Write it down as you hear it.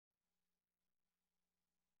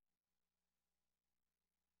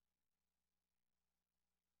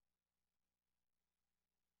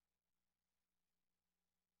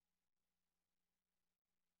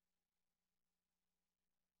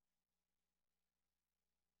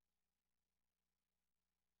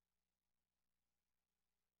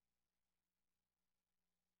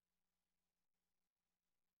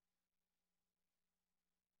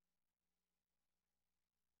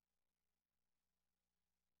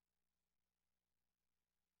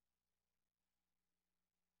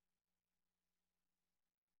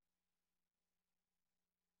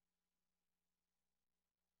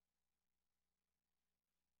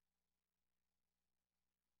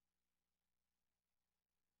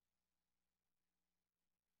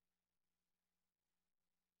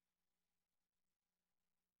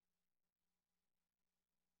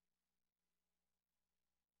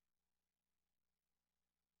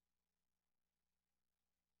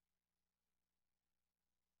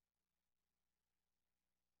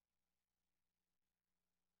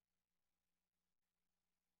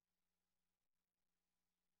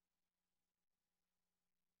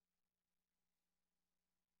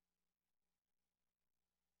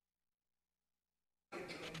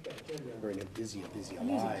During a busy I'm using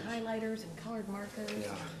lives. highlighters and colored markers.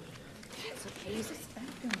 Yeah. It's okay, use a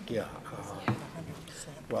spectrum. Yeah.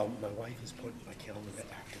 Well, my wife has put my calendar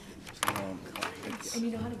active. And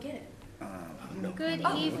you know how to get it. No. Good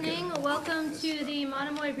evening. Welcome to the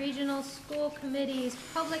Monomoy Regional School Committee's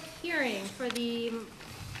public hearing for the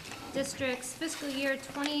district's fiscal year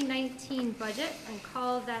 2019 budget, and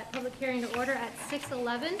call that public hearing to order at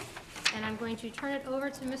 6:11. And I'm going to turn it over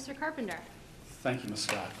to Mr. Carpenter. Thank you, Ms.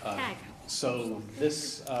 Scott. Tag. So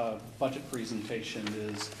this budget presentation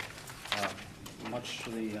is much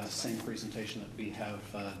the same presentation that we have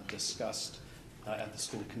discussed at the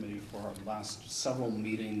school committee for our last several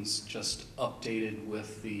meetings, just updated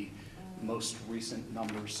with the most recent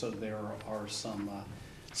numbers. So there are some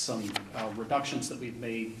reductions that we've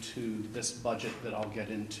made to this budget that I'll get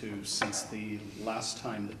into since the last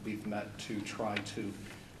time that we've met to try to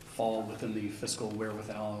fall within the fiscal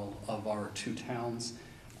wherewithal of our two towns.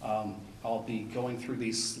 I'll be going through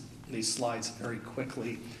these slides very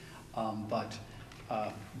quickly, but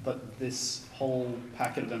this whole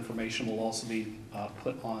packet of information will also be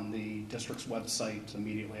put on the district's website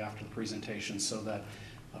immediately after the presentation, so that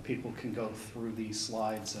people can go through these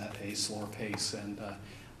slides at a slower pace and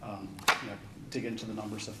dig into the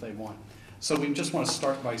numbers if they want. So we just want to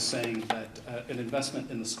start by saying that an investment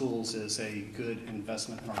in the schools is a good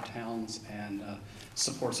investment in our towns and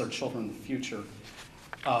supports our children in the future.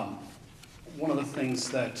 One of the things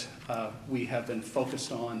that we have been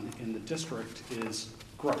focused on in the district is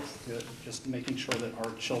growth, just making sure that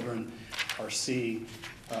our children are seeing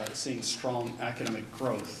strong academic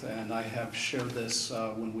growth. And I have shared this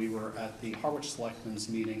when we were at the Harwich Selectmen's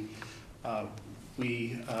meeting. If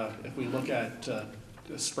we look at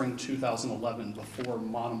spring 2011, before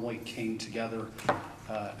Monomoy came together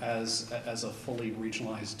as a fully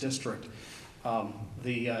regionalized district,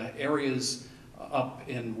 the areas up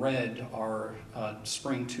in red are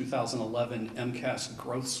spring 2011 MCAS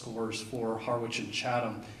growth scores for Harwich and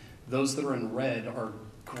Chatham. Those that are in red are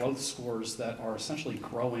growth scores that are essentially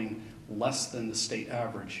growing less than the state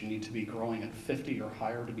average. You need to be growing at 50 or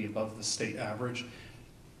higher to be above the state average.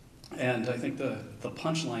 And I think the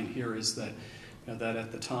punchline here is that that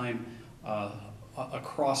at the time,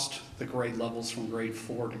 across the grade levels from grade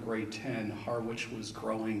 4 to grade 10, Harwich was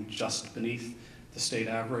growing just beneath the state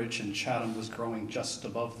average, and Chatham was growing just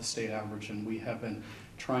above the state average. And we have been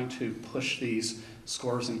trying to push these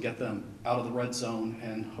scores and get them out of the red zone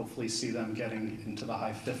and hopefully see them getting into the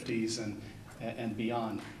high 50s and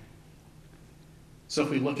beyond. So if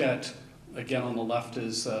we look at, again, on the left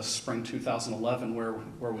is spring 2011, where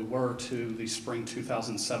we were, to the spring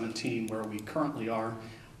 2017, where we currently are.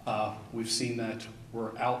 We've seen that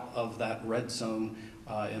we're out of that red zone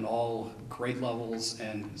in all grade levels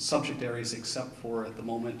and subject areas, except for, at the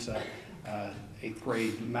moment, 8th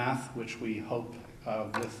grade math, which we hope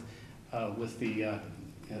with the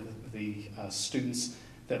students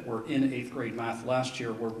that were in 8th grade math last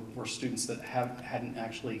year were students that hadn't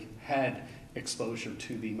actually had exposure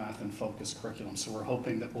to the Math and Focus curriculum. So we're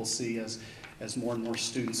hoping that we'll see as more and more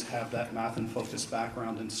students have that Math and Focus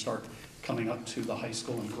background and start coming up to the high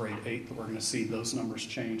school in grade 8, that we're going to see those numbers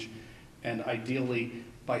change. And ideally,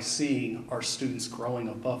 by seeing our students growing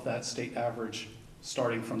above that state average,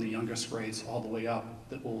 starting from the youngest grades all the way up,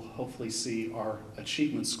 that we'll hopefully see our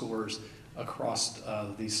achievement scores across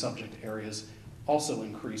these subject areas also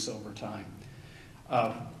increase over time.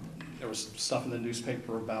 There was stuff in the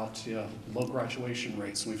newspaper about low graduation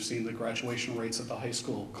rates. We've seen the graduation rates at the high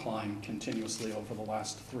school climb continuously over the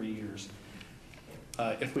last 3 years.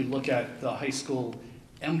 If we look at the high school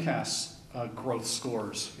MCAS growth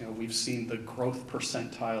scores, we've seen the growth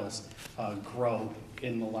percentiles grow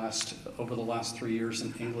over the last 3 years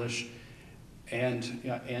in English and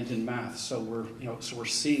in math. So we're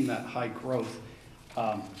seeing that high growth,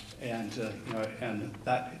 and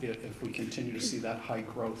that, if we continue to see that high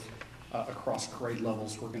growth across grade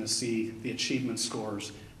levels, we're going to see the achievement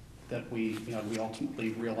scores that we ultimately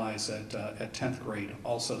realize at 10th grade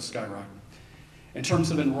also skyrocket. In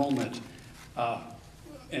terms of enrollment,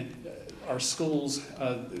 and our schools,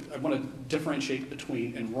 I want to differentiate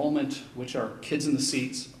between enrollment, which are kids in the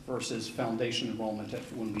seats, versus foundation enrollment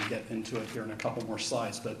when we get into it here in a couple more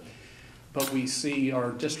slides. But we see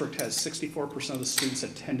our district has 64% of the students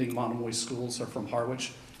attending Monomoy schools are from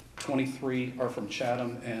Harwich, 23 are from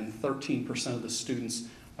Chatham, and 13% of the students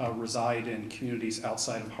reside in communities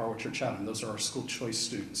outside of Harwich or Chatham. Those are our school choice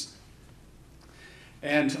students.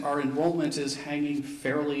 And our enrollment is hanging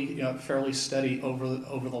fairly steady over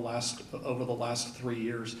the last 3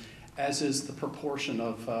 years, as is the proportion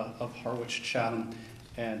of Harwich, Chatham,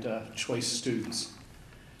 and choice students.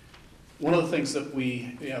 One of the things that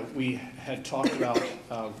we had talked about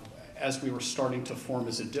as we were starting to form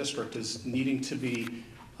as a district is needing to be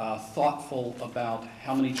thoughtful about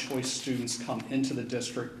how many choice students come into the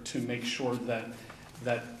district to make sure that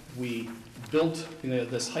we built,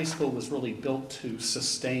 this high school was really built to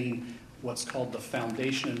sustain what's called the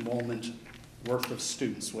foundation enrollment worth of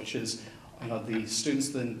students, which is the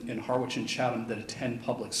students in Harwich and Chatham that attend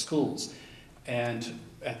public schools. And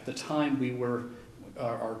at the time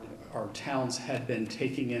our towns had been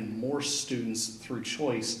taking in more students through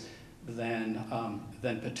choice than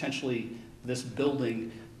potentially this building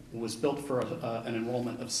was built for an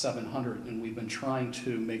enrollment of 700, and we've been trying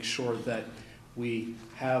to make sure that we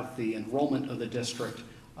have the enrollment of the district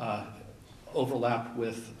overlapped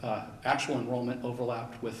with actual enrollment,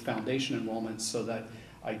 overlapped with foundation enrollment, so that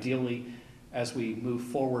ideally, as we move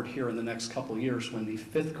forward here in the next couple of years, when the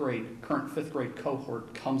current fifth grade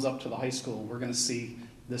cohort comes up to the high school, we're going to see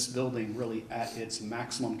this building really at its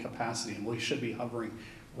maximum capacity, and we should be hovering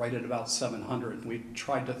right at about 700. We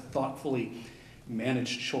tried to thoughtfully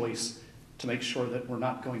manage choice to make sure that we're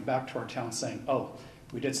not going back to our town saying, oh,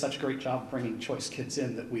 we did such a great job bringing choice kids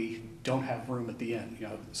in that we don't have room at the end.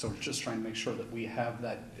 So we're just trying to make sure that we have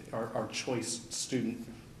that our choice student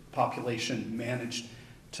population managed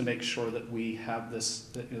to make sure that we have this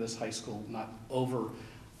high school not over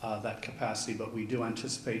that capacity, but we do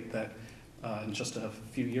anticipate that in just a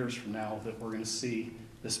few years from now that we're going to see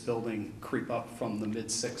this building creep up from the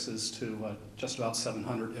mid-sixes to just about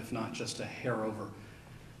 700, if not just a hair over.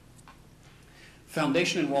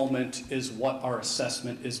 Foundation enrollment is what our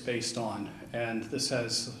assessment is based on, and this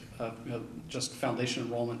has just foundation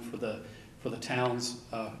enrollment for the towns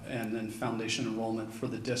and then foundation enrollment for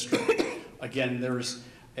the district. Again, there's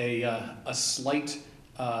a slight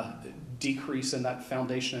decrease in that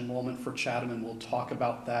foundation enrollment for Chatham, and we'll talk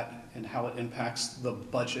about that and how it impacts the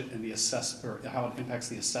budget and how it impacts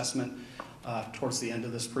the assessment towards the end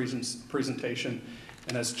of this presentation.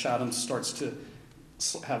 And as Chatham starts to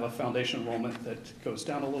have a foundation enrollment that goes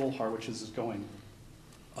down a little, Harwich is going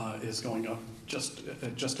up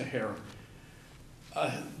just a hair.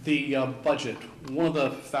 The budget. One of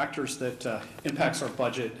the factors that impacts our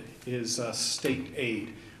budget is state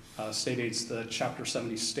aid. State aid's the Chapter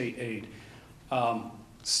 70 state aid.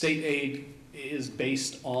 State aid is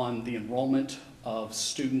based on the enrollment of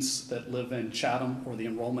students that live in Chatham or the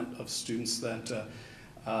enrollment of students that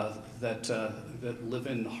live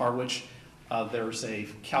in Harwich. There's a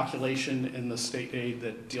calculation in the state aid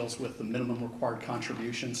that deals with the minimum required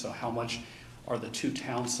contribution, so how much are the two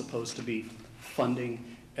towns supposed to be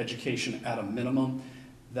funding education at a minimum.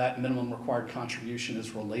 That minimum required contribution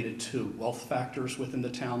is related to wealth factors within the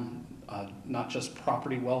town, not just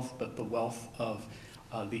property wealth, but the wealth of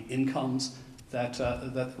the incomes that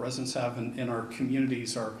the residents have in our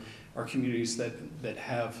communities. Are communities that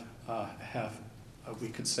have we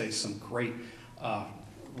could say some great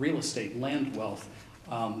real estate, land wealth,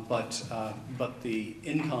 but the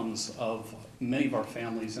incomes of many of our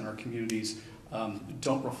families in our communities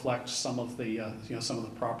don't reflect some of the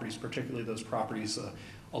properties, particularly those properties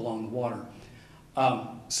along the water.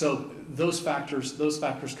 So those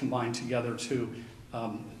factors combine together to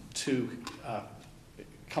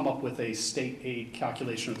come up with a state aid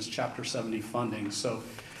calculation of this Chapter 70 funding. So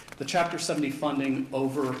the Chapter 70 funding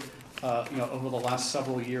over the last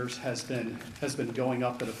several years has been going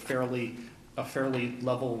up at a fairly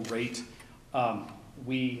level rate.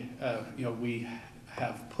 We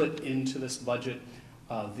have put into this budget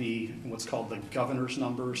what's called the governor's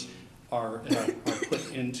numbers are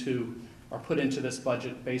put into this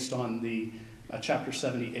budget based on the Chapter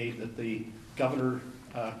 78 that the governor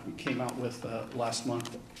came out with last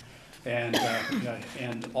month, and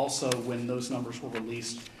also when those numbers were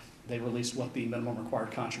released, they released what the minimum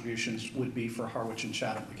required contributions would be for Harwich and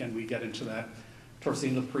Chatham. Again, we get into that towards the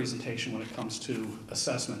end of the presentation when it comes to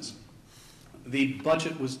assessments. The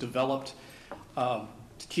budget was developed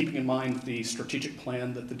keeping in mind the strategic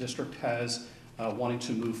plan that the district has, wanting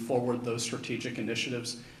to move forward those strategic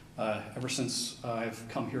initiatives. Ever since I've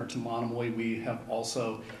come here to Monomoy, we have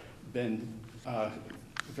also been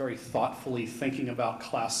very thoughtfully thinking about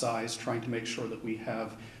class size, trying to make sure that we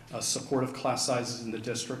have supportive class sizes in the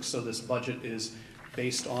district. So this budget is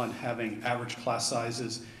based on having average class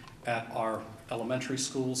sizes at our elementary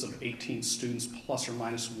schools of 18 students plus or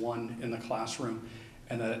minus 1 in the classroom,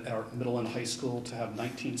 and at our middle and high school to have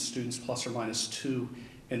 19 students plus or minus 2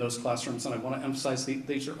 in those classrooms. And I want to emphasize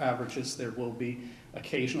these are averages. There will be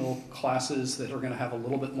occasional classes that are going to have a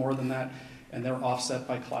little bit more than that, and they're offset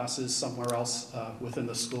by classes somewhere else within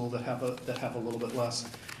the school that have a little bit less.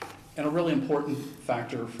 And a really important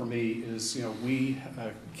factor for me is, we,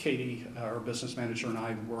 Katie, our business manager, and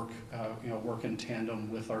I work in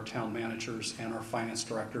tandem with our town managers and our finance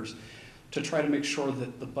directors to try to make sure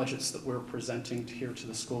that the budgets that we're presenting here to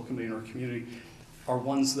the school committee and our community are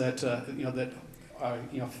ones that,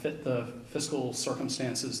 fit the fiscal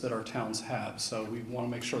circumstances that our towns have. So we want to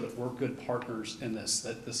make sure that we're good partners in this,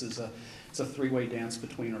 that this is it's a three-way dance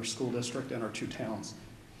between our school district and our two towns.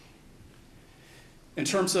 In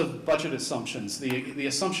terms of budget assumptions, the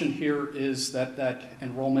assumption here is that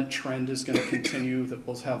enrollment trend is going to continue, that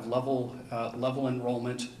we'll have level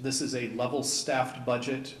enrollment. This is a level staffed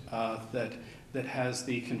budget that has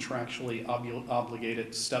the contractually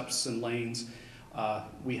obligated steps and lanes.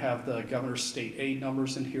 We have the governor's state aid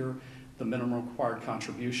numbers in here, the minimum required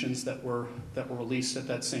contributions that were released at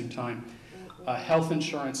that same time. Health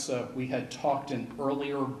insurance, we had talked in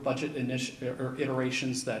earlier budget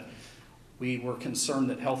iterations that we were concerned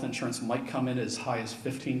that health insurance might come in as high as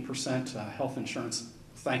 15%. Health insurance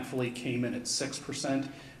thankfully came in at 6%,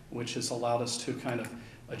 which has allowed us to kind of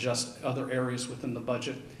adjust other areas within the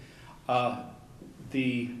budget. The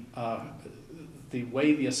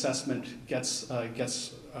way the assessment gets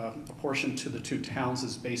apportioned to the two towns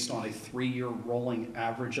is based on a 3-year rolling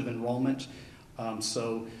average of enrollment.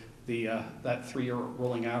 So that 3-year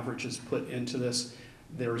rolling average is put into this.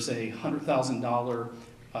 There's a $100,000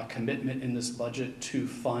 commitment in this budget to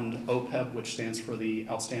fund OPEB, which stands for the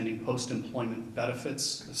Outstanding Post-Employment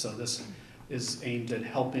Benefits. So this is aimed at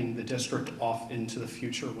helping the district off into the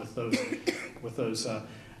future with those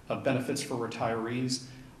benefits for retirees.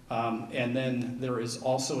 And then there is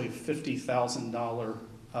also a $50,000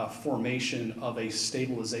 formation of a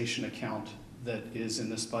stabilization account that is in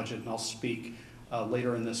this budget, and I'll speak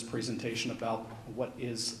later in this presentation about what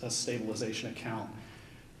is a stabilization account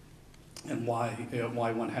and why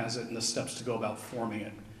one has it and the steps to go about forming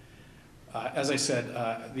it. As I said,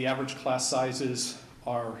 the average class sizes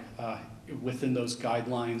are within those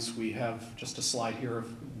guidelines. We have just a slide here of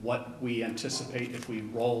what we anticipate if we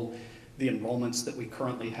roll the enrollments that we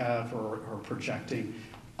currently have or are projecting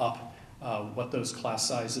up, what those class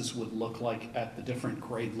sizes would look like at the different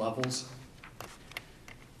grade levels.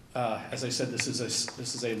 As I said, this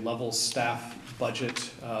is a level staff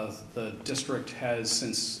budget. The district has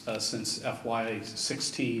since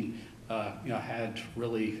FY16 had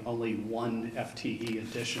really only one FTE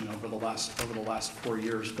addition over the last 4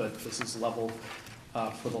 years, but this is level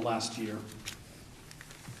for the last year.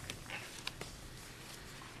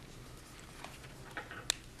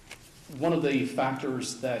 One of the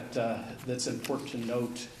factors that's important to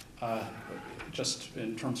note, just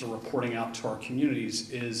in terms of reporting out to our communities,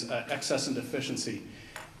 is excess and deficiency.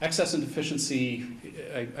 Excess and deficiency,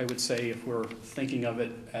 I would say, if we're thinking of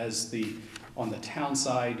it as on the town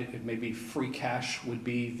side, it may be free cash would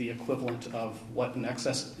be the equivalent of what an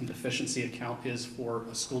excess and deficiency account is for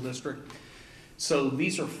a school district. So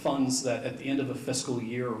these are funds that at the end of a fiscal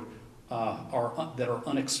year that are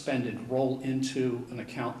unexpended roll into an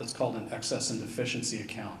account that's called an excess and deficiency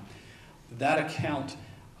account. That account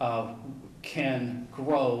can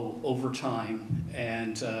grow over time,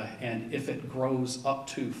 and if it grows up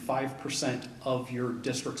to 5% of your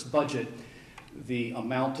district's budget, the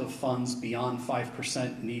amount of funds beyond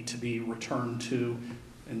 5% need to be returned to,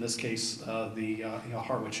 in this case,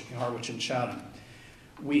 Harwich and Chatham.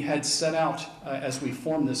 We had set out, as we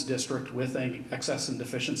formed this district, with an excess and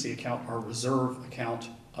deficiency account, our reserve account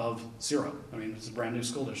of 0. I mean, it's a brand new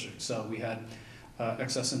school district, so we had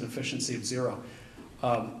excess and deficiency of 0.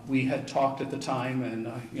 We had talked at the time, and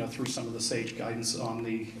through some of the sage guidance on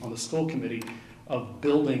the school committee, of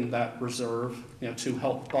building that reserve, to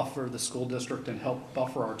help buffer the school district and help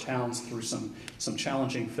buffer our towns through some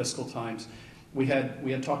challenging fiscal times. We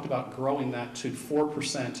had talked about growing that to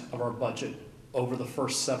 4% of our budget over the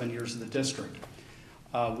first 7 years of the district.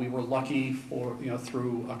 We were lucky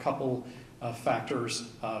through a couple factors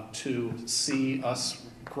to see us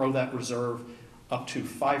grow that reserve up to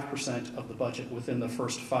 5% of the budget within the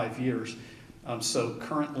first 5 years. So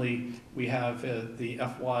currently we have the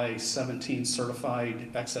FY17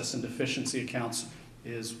 certified excess and deficiency accounts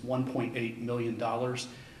is $1.8 million.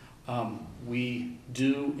 We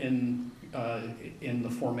do in the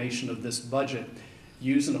formation of this budget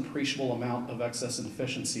use an appreciable amount of excess and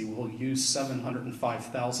deficiency. We'll use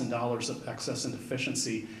 $705,000 of excess and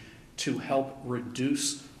deficiency to help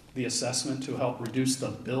reduce the assessment, to help reduce the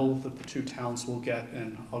bill that the two towns will get,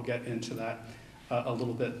 and I'll get into that a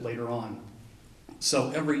little bit later on. So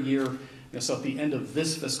every year, so at the end of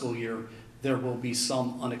this fiscal year, there will be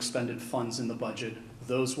some unexpended funds in the budget.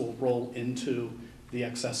 Those will roll into the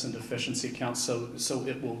excess and deficiency account, so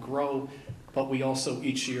it will grow, but we also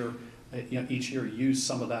each year each year use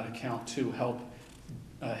some of that account to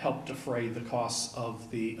help defray the costs of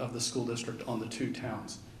the school district on the two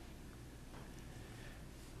towns.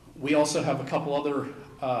 We also have a couple other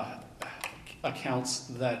accounts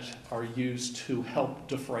that are used to help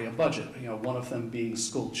defray a budget, one of them being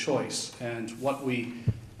school choice. And what we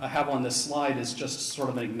have on this slide is just sort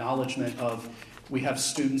of an acknowledgement of we have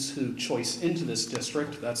students who choice into this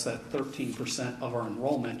district. That's that 13% of our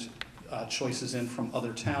enrollment choices in from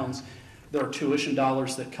other towns. There are tuition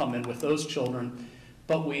dollars that come in with those children,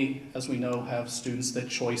 but we, as we know, have students that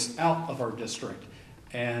choice out of our district.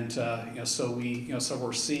 And so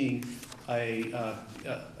we're seeing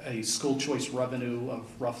a school choice revenue of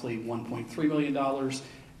roughly $1.3 million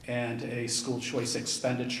and a school choice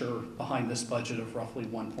expenditure behind this budget of roughly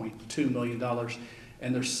 $1.2 million.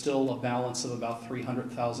 And there's still a balance of about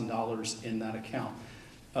 $300,000 in that account.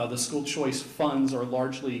 The school choice funds are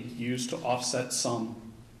largely used to offset some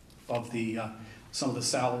of the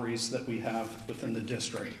salaries that we have within the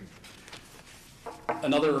district.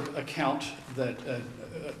 Another account that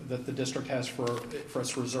the district has for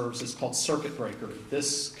its reserves is called circuit breaker.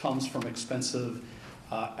 This comes from expensive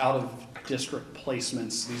out-of-district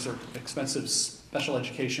placements. These are expensive special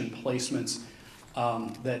education placements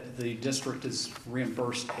that the district is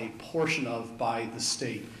reimbursed a portion of by the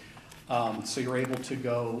state. So you're able to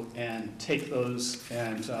go and take those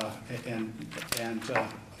and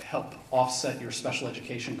help offset your special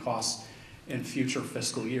education costs in future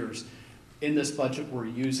fiscal years. In this budget, we're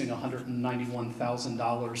using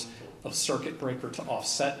 $191,000 of circuit breaker to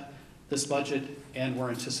offset this budget, and we're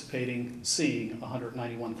anticipating seeing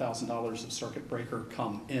 $191,000 of circuit breaker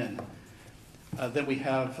come in. Then we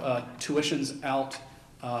have tuitions out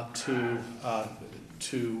to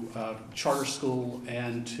charter school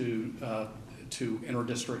and to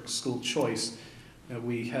inter-district school choice.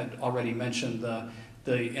 We had already mentioned the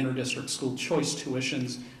inter-district school choice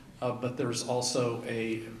tuitions, but there's also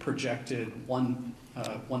a projected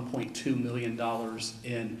 $1.2 million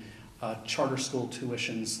in charter school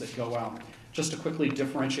tuitions that go out. Just to quickly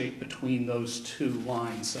differentiate between those two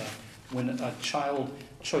lines, when a child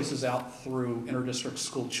choices out through inter-district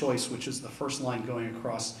school choice, which is the first line going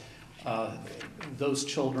across, those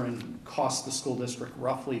children cost the school district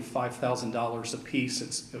roughly $5,000 a piece.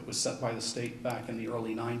 It was set by the state back in the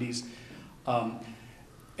early 90s.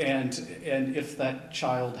 And if that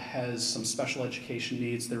child has some special education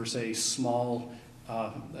needs, there's a small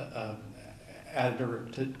adder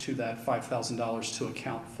to that $5,000 to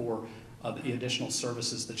account for the additional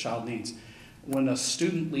services the child needs. When a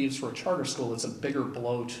student leaves for a charter school, it's a bigger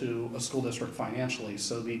blow to a school district financially.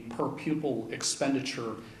 So the per pupil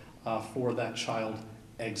expenditure for that child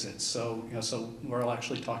exits. So, so we'll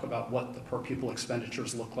actually talk about what the per pupil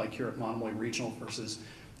expenditures look like here at Monomoy Regional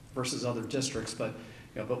versus other districts. But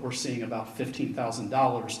we're seeing about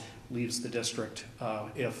 $15,000 leaves the district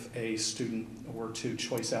if a student were to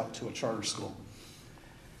choice out to a charter school.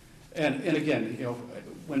 And again,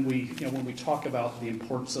 when we talk about the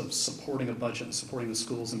importance of supporting a budget and supporting the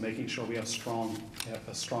schools and making sure we have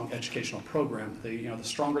a strong educational program, the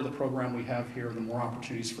stronger the program we have here, the more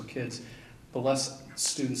opportunities for kids, the less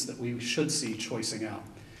students that we should see choicing out.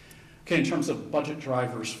 Okay, in terms of budget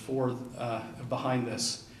drivers for behind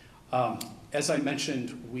this. As I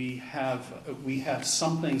mentioned, we have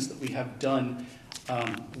some things that we have done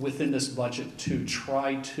within this budget to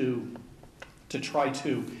try to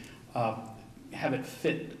have it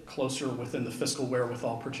fit closer within the fiscal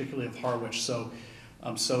wherewithal, particularly of Harwich. So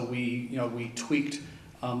we tweaked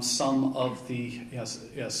some of the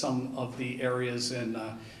areas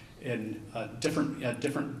in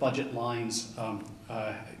different budget lines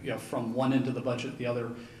from one end of the budget to the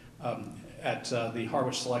other. At the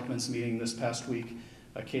Harwich Selectmen's meeting this past week,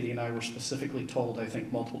 Katie and I were specifically told, I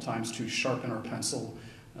think multiple times, to sharpen our pencil.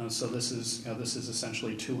 So this is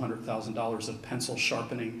essentially $200,000 of pencil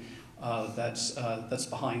sharpening that's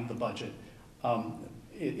behind the budget.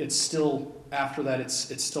 It's still, after that,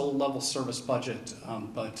 it's still a level service budget,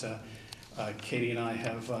 but Katie and I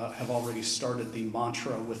have already started the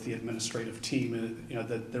mantra with the administrative team,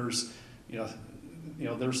 that there's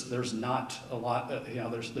not a lot,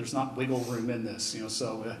 there's not wiggle room in this,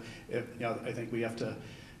 so I think we have to,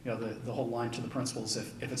 the whole line to the principals,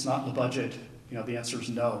 if it's not in the budget, the answer is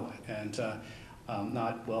no, and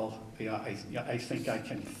not, well, I think I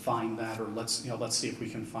can find that, or let's see if we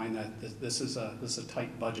can find that. This is a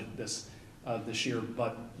tight budget this year,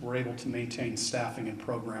 but we're able to maintain staffing and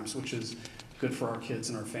programs, which is good for our kids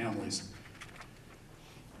and our families.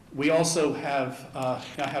 We also have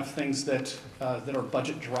things that are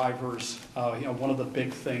budget drivers. One of the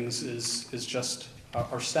big things is just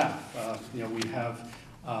our staff. We have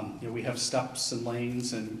We have steps and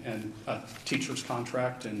lanes and a teacher's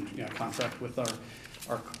contract and contract with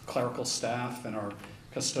our clerical staff and our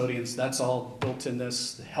custodians. That's all built in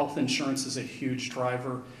this. The health insurance is a huge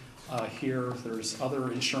driver here. There's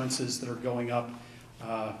other insurances that are going up.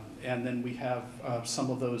 And then we have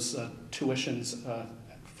some of those tuitions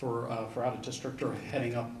for out of district are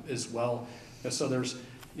heading up as well. So there's,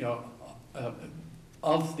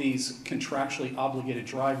 of these contractually obligated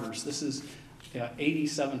drivers, this is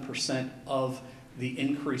 87% of the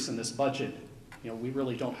increase in this budget. We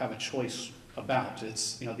really don't have a choice about.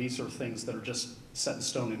 It's, these are things that are just set in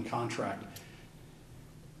stone in contract.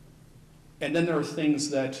 And then there are things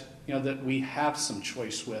that, that we have some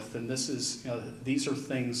choice with, and this is, these are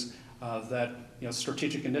things that,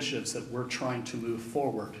 strategic initiatives that we're trying to move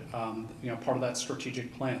forward, part of that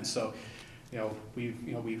strategic plan. So,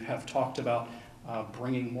 we have talked about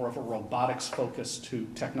bringing more of a robotics focus to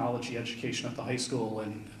technology education at the high school,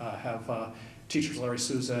 and have teachers Larry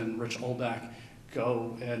Souza and Rich Oldak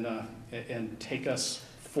go and take us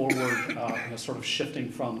forward, sort of shifting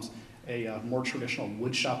from a more traditional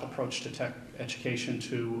woodshop approach to tech education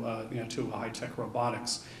to to high-tech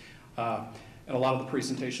robotics. And a lot of the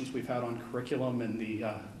presentations we've had on curriculum and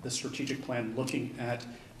the strategic plan looking at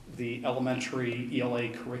the elementary ELA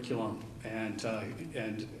curriculum and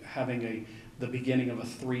having the beginning of a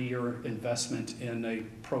 3-year investment in a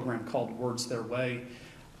program called Words Their Way.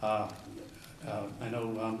 I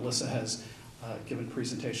know Melissa has given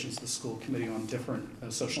presentations to the school committee on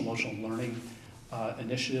different social emotional learning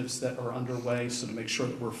initiatives that are underway, so to make sure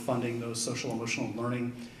that we're funding those social emotional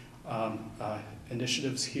learning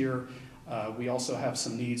initiatives here. We also have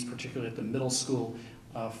some needs, particularly at the middle school,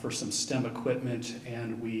 for some STEM equipment,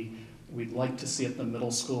 and we'd like to see at the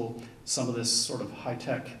middle school some of this sort of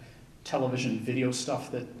high-tech television video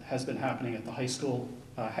stuff that has been happening at the high school,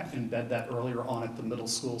 embed that earlier on at the middle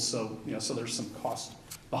school, so so there's some cost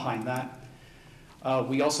behind that.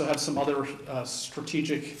 We also have some other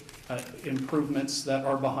strategic improvements that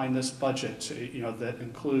are behind this budget, that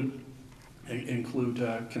include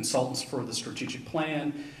consultants for the strategic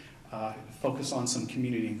plan, focus on some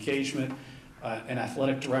community engagement, an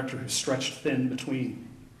athletic director who's stretched thin between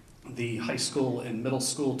the high school and middle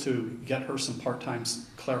school to get her some part-time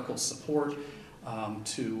clerical support.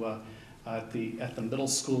 At the middle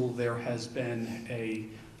school, there has been a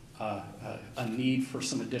need for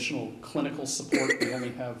some additional clinical support. We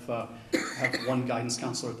only have one guidance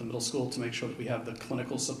counselor at the middle school to make sure that we have the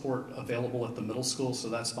clinical support available at the middle school, so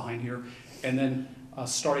that's behind here. And then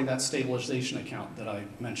starting that stabilization account that I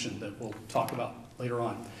mentioned that we'll talk about later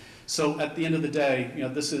on. So at the end of the day,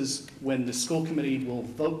 this is when the school committee will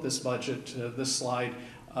vote this budget. This slide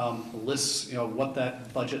lists what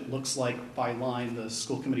that budget looks like by line. The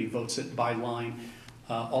school committee votes it by line.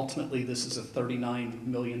 Ultimately, this is a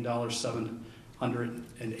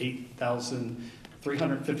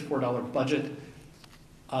 $39,708,354 budget.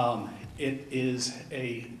 It is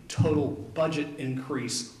a total budget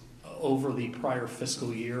increase over the prior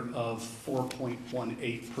fiscal year of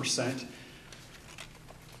 4.18%.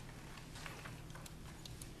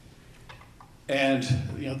 And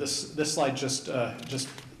this slide just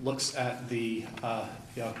looks at the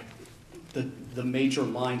major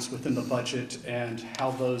lines within the budget and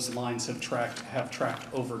how those lines have tracked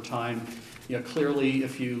over time. Clearly,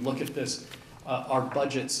 if you look at this, our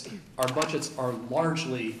budgets are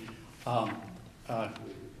largely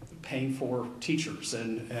paying for teachers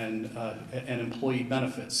and employee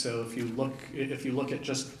benefits. So if you look at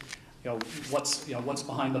just what's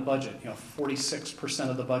behind the budget, 46%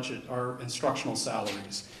 of the budget are instructional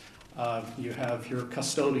salaries. You have your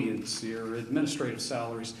custodians, your administrative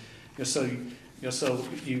salaries. So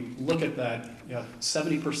you look at that.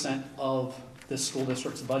 70% of this school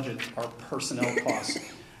district's budget are personnel costs.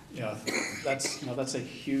 That's a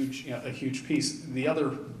huge piece. The other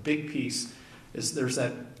big piece is there's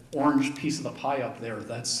that orange piece of the pie up there.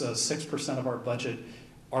 That's 6% of our budget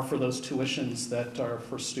are for those tuitions that are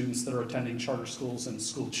for students that are attending charter schools and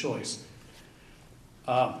school choice.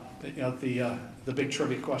 The big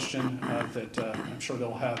trivia question that I'm sure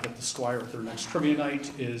they'll have at the Squire at their next trivia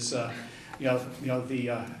night is, how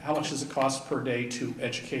much does it cost per day to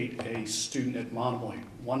educate a student at Monomoy?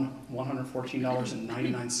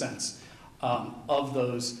 $114.99. Of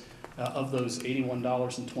those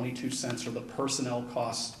 $81.22 are the personnel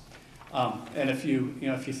costs. And if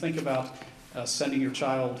you think about sending your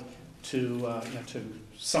child to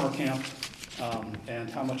summer camp and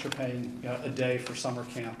how much you're paying a day for summer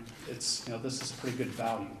camp, this is a pretty good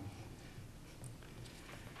value.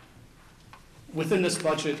 Within this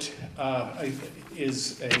budget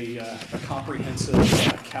is a comprehensive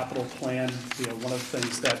capital plan. One of the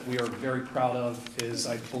things that we are very proud of is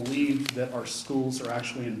I believe that our schools are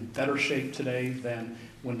actually in better shape today than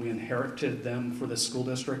when we inherited them for this school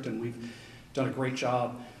district, and we've done a great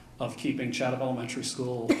job of keeping Chatham Elementary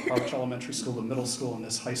School, Harwich Elementary School, the middle school, and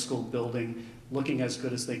this high school building looking as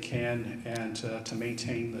good as they can, and to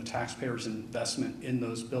maintain the taxpayers' investment in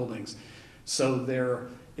those buildings. So there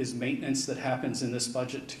is maintenance that happens in this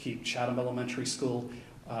budget to keep Chatham Elementary School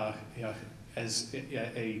as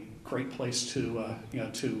a great place to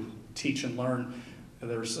to teach and learn.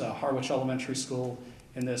 There's Harwich Elementary School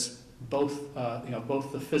in this, both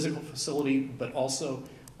both the physical facility, but also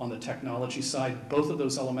on the technology side. Both of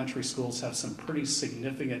those elementary schools have some pretty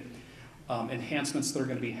significant enhancements that are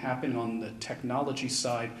going to be happening on the technology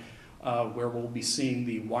side, where we'll be seeing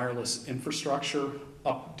the wireless infrastructure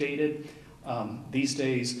updated. These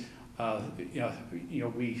days,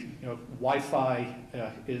 Wi-Fi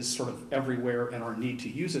is sort of everywhere, and our need to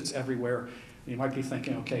use it's everywhere. You might be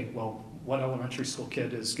thinking, okay, well, what elementary school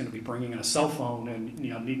kid is going to be bringing in a cell phone and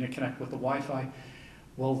needing to connect with the Wi-Fi?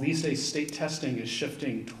 Well, these days, state testing is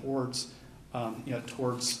shifting towards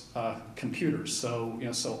computers.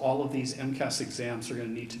 So all of these MCAS exams are going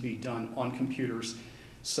to need to be done on computers.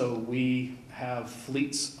 So we have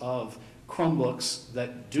fleets of Chromebooks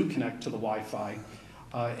that do connect to the Wi-Fi,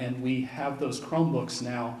 and we have those Chromebooks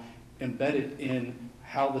now embedded in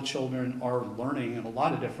how the children are learning in a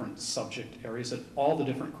lot of different subject areas at all the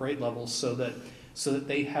different grade levels, so that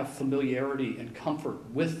they have familiarity and comfort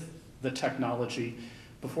with the technology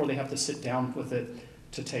before they have to sit down with it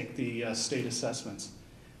to take the state assessments.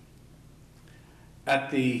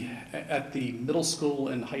 At the middle school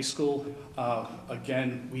and high school,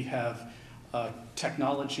 again, we have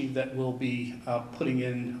technology that will be putting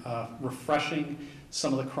in, refreshing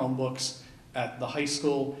some of the Chromebooks at the high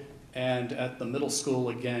school and at the middle school,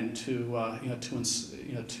 again, to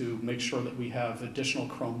make sure that we have additional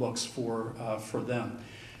Chromebooks for them.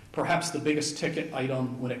 Perhaps the biggest ticket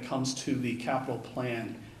item when it comes to the capital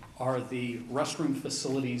plan are the restroom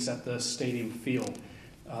facilities at the stadium field.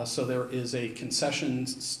 So there is a concession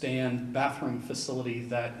stand bathroom facility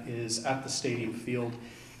that is at the stadium field,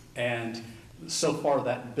 and so far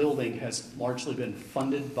that building has largely been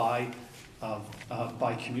funded by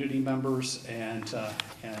community members, and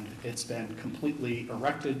it's been completely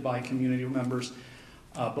erected by community members.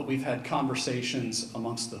 But we've had conversations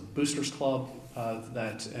amongst the Boosters Club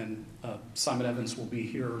and Simon Evans will be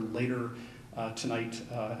here later tonight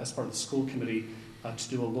as part of the school committee to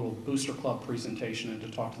do a little Booster Club presentation and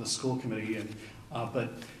to talk to the school committee. And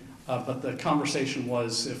but the conversation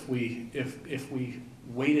was, if we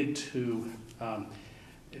waited to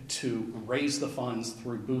raise the funds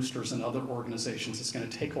through boosters and other organizations, it's going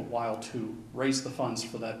to take a while to raise the funds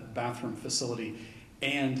for that bathroom facility,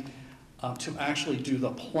 and to actually do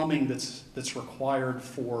the plumbing that's required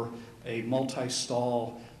for a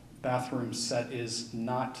multi-stall bathroom set is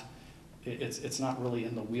not. It's not really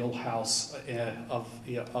in the wheelhouse of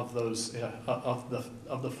the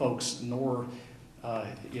folks, nor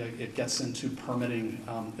it gets into permitting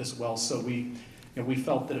as well. So we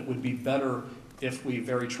felt that it would be better if we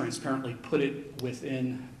very transparently put it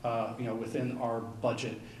within within our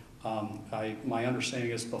budget. My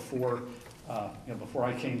understanding is before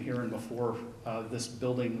I came here and before this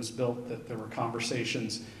building was built, that there were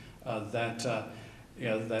conversations that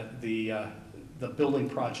the building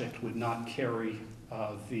project would not carry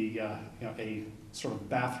a sort of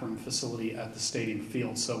bathroom facility at the stadium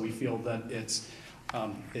field. So we feel that it's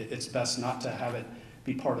best not to have it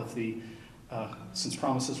be part of the, since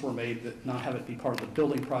promises were made, that not have it be part of the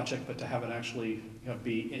building project, but to have it actually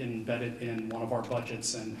be embedded in one of our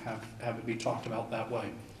budgets and have it be talked about that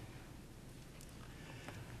way.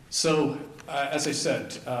 So as I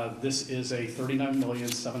said, this is a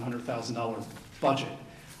 $39,700,000 budget.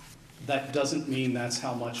 That doesn't mean that's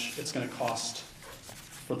how much it's going to cost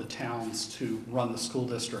for the towns to run the school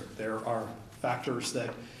district. There are factors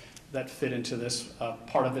that fit into this.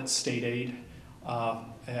 Part of it's state aid,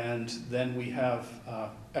 and then we have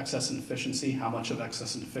excess and efficiency. How much of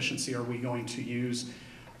excess and efficiency are we going to use?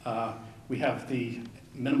 We have the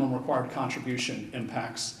minimum required contribution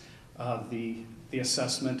impacts the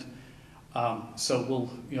assessment. So we'll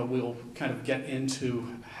kind of get into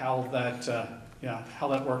how that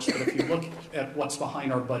works. But if you look at what's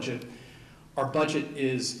behind our budget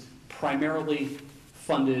is primarily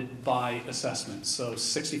funded by assessment. So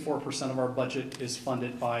 64% of our budget is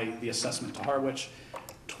funded by the assessment to Harwich.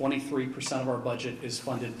 23% of our budget is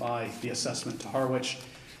funded by the assessment to Harwich.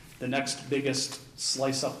 The next biggest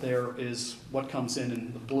slice up there is what comes in,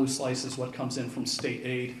 and the blue slice is what comes in from state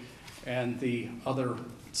aid. And the other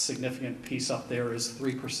significant piece up there is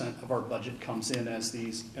 3% of our budget comes in as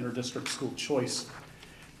these interdistrict school choice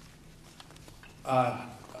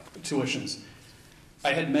tuitions.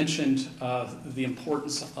 I had mentioned the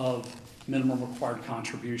importance of minimum required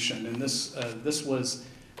contribution, and this was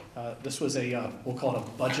a we'll call it a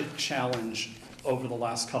budget challenge over the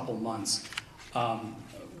last couple months.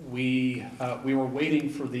 We were waiting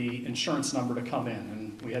for the insurance number to come in,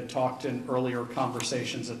 and we had talked in earlier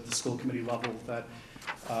conversations at the school committee level that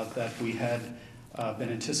we had been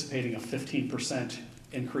anticipating a 15%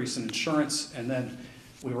 increase in insurance, and then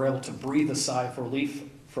we were able to breathe a sigh of relief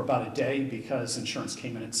for about a day because insurance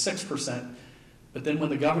came in at 6%. But then when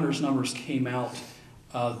the governor's numbers came out,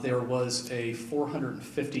 there was a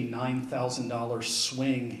 $459,000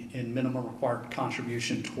 swing in minimum required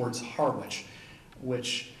contribution towards Harwich,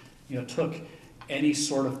 which took any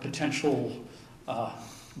sort of potential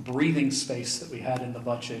breathing space that we had in the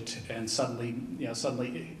budget, and suddenly,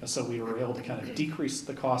 so we were able to kind of decrease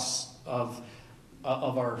the costs of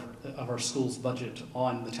our school's budget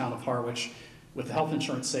on the town of Harwich with the health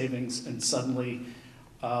insurance savings, and suddenly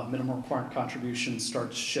minimum required contribution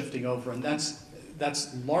starts shifting over, and that's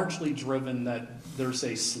largely driven that there's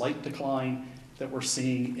a slight decline that we're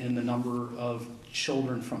seeing in the number of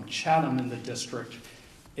children from Chatham in the district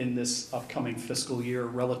in this upcoming fiscal year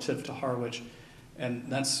relative to Harwich, and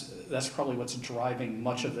that's probably what's driving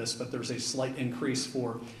much of this. But there's a slight increase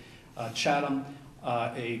for Chatham,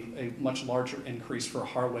 a much larger increase for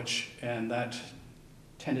Harwich, and that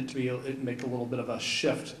tended to make a little bit of a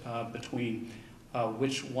shift between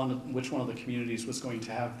which one of the communities was going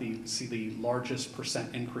to have see the largest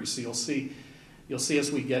percent increase. So you'll see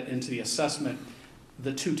as we get into the assessment,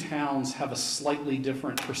 the two towns have a slightly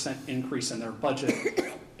different percent increase in their budget,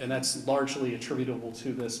 and that's largely attributable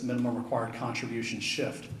to this minimum required contribution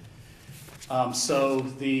shift. So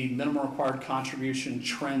the minimum required contribution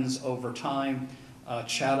trends over time.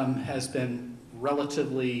 Chatham has been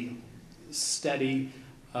relatively steady,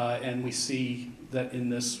 and we see that in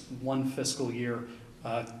this one fiscal year,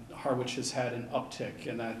 Harwich has had an uptick,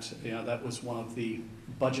 and that was one of the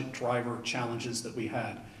budget driver challenges that we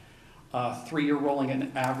had. 3-year rolling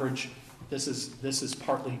an average. This is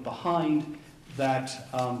partly behind that,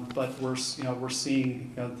 but we're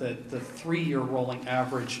seeing that the 3-year rolling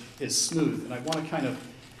average is smooth, and I want to kind of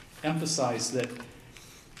emphasize that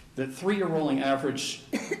the 3-year rolling average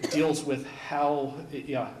deals with how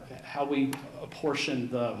we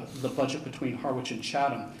apportion the budget between Harwich and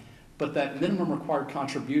Chatham, but that minimum required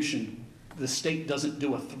contribution, the state doesn't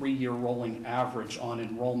do a 3-year rolling average on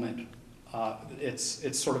enrollment.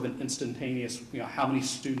 It's sort of an instantaneous, how many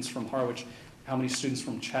students from Harwich, how many students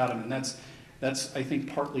from Chatham, and that's I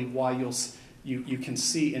think partly why you can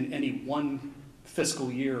see in any one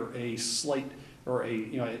fiscal year a slight or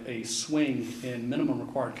a swing in minimum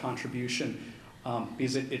required contribution,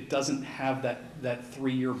 because it doesn't have that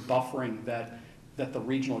 3-year buffering that the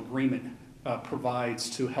regional agreement provides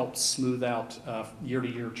to help smooth out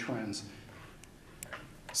year-to-year trends.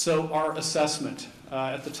 So our assessment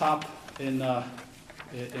at the top in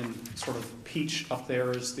sort of peach up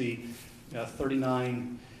there is the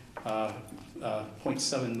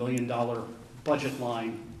 $39.7 million budget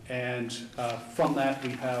line, and from that we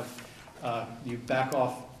have you back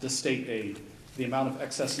off the state aid. The amount of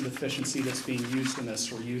excess and deficiency that's being used in this,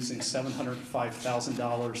 we're using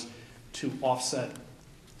 $705,000 to offset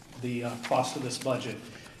the cost of this budget.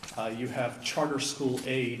 You have charter school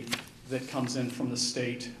aid that comes in from the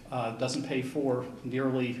state, doesn't pay for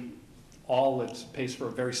nearly all, it pays for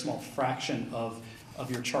a very small fraction of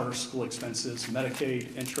your charter school expenses,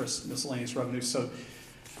 Medicaid, interest, miscellaneous revenue. So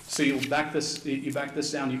you back this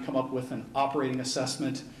down, you come up with an operating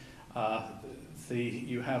assessment.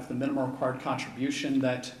 You have the minimum required contribution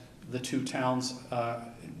that the two towns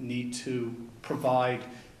need to provide.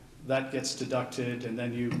 That gets deducted, and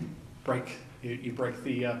then you break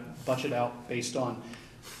the budget out based on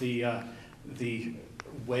the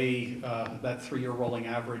way that 3-year rolling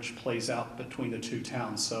average plays out between the two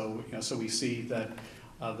towns. So so we see that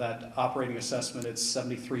that operating assessment, it's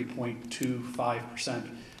 73.25%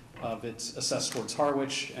 of its assessed towards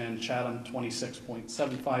Harwich, and Chatham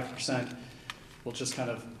 26.75%. We'll just kind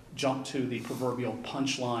of jump to the proverbial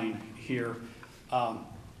punchline here.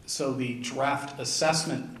 So the draft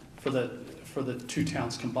assessment for the two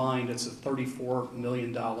towns combined, it's a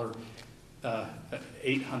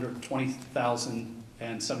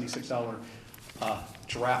 $34,820,076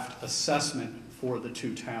 draft assessment for the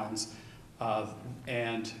two towns,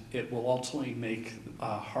 and it will ultimately make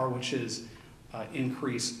Harwich's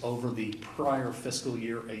increase over the prior fiscal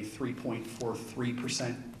year, a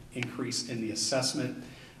 3.43% increase in the assessment.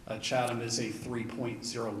 Chatham is a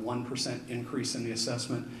 3.01% increase in the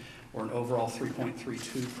assessment, or an overall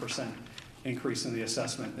 3.32% increase in the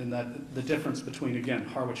assessment. And that the difference between, again,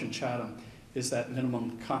 Harwich and Chatham is that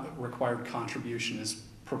minimum required contribution is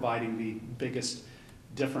providing the biggest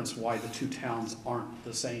difference why the two towns aren't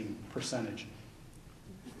the same percentage.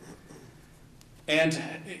 And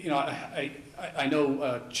you know, I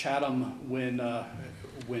know Chatham, when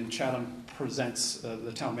Chatham presents,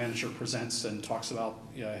 the town manager presents and talks about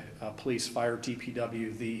police, fire,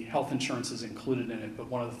 DPW, the health insurance is included in it. But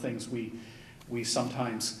one of the things we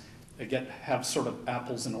sometimes have sort of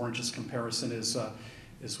apples and oranges comparison is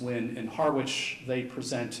when in Harwich they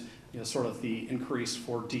present sort of the increase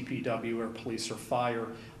for DPW or police or fire.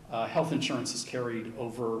 Health insurance is carried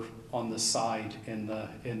over on the side in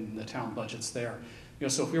the town budgets there.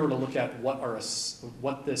 So if we were to look at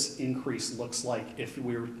what this increase looks like if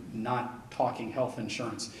we were not talking health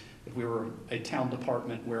insurance, if we were a town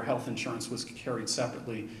department where health insurance was carried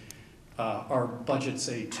separately, our budget's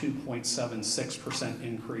a 2.76%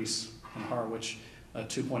 increase in Harwich, a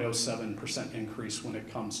 2.07% increase when it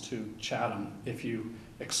comes to Chatham if you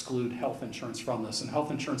exclude health insurance from this. And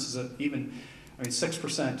health insurance is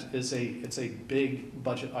 6% is it's a big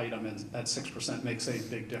budget item, and that 6% makes a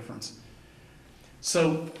big difference.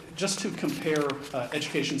 So just to compare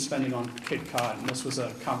education spending on Cape Cod, and this was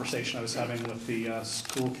a conversation I was having with the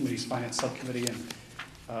school committee's finance subcommittee, and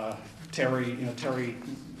Terry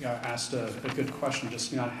asked a good question,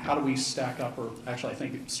 just how do we stack up, or actually I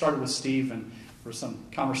think it started with Steve and there was some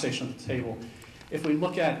conversation at the table. If we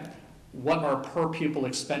look at what our per pupil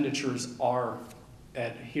expenditures are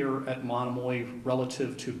here at Monomoy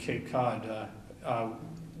relative to Cape Cod,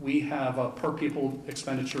 we have a per pupil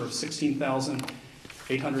expenditure of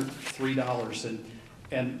 $16,803,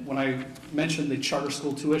 and when I mentioned the charter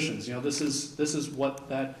school tuitions, this is what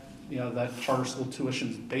that charter school tuition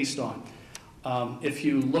is based on. If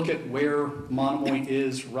you look at where Monomoy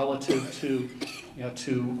is relative to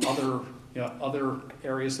other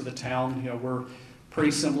areas of the town, we're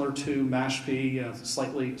pretty similar to Mashpee,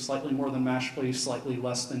 slightly more than Mashpee, slightly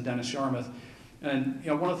less than Dennis Yarmouth. And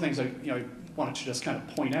one of the things I wanted to just kind of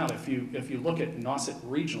point out, if you look at Nauset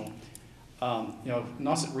Regional,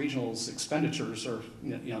 Nauset Regional's expenditures are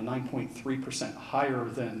 9.3% higher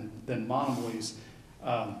than Monomoy's.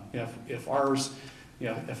 If our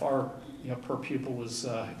per pupil was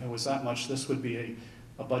that much, this would be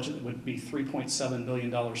a budget that would be $3.7 million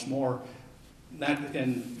more.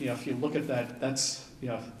 If you look at that, that's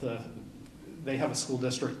they have a school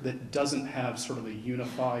district that doesn't have sort of a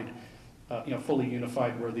unified, fully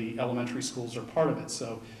unified, where the elementary schools are part of it.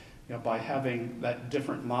 So, by having that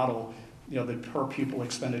different model, the per pupil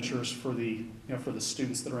expenditures for the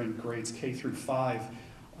students that are in grades K through 5,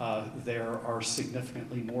 there are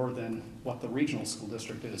significantly more than what the regional school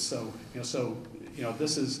district is. So,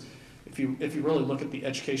 this is, if you really look at the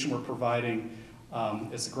education we're providing,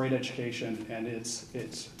 it's a great education, and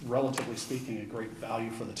it's relatively speaking a great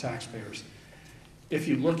value for the taxpayers. If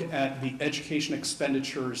you look at the education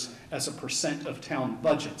expenditures as a percent of town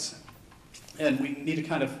budgets, and we need to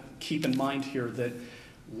kind of keep in mind here that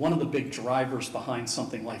one of the big drivers behind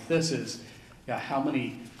something like this is how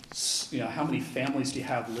many families do you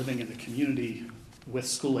have living in the community with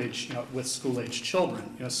school age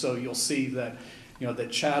children. So you'll see that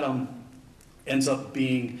that Chatham ends up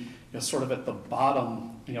being sort of at the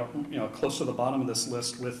bottom, close to the bottom of this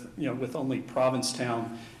list, with only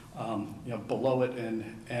Provincetown below it,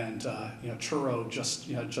 and Truro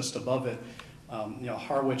just above it.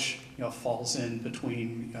 Harwich falls in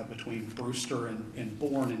between Brewster and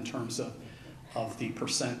Bourne in terms of the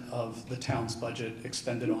percent of the town's budget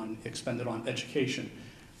expended on education.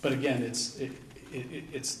 But again, it's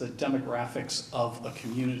the demographics of a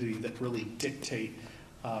community that really dictate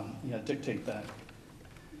that.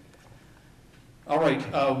 All right,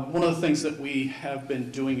 one of the things that we have been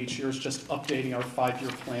doing each year is just updating our 5-year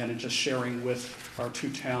plan and just sharing with our two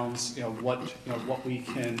towns, what we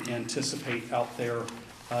can anticipate out there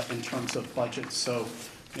in terms of budgets. So,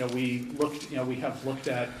 we have looked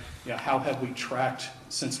at how have we tracked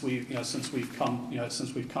since we've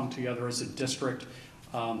come together as a district.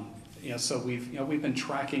 So we've been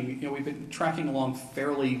tracking along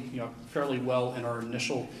fairly well in our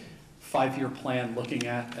initial 5-year plan, looking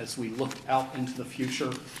at as we looked out into the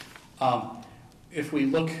future. If we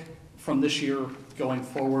look from this year going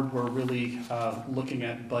forward, we're really looking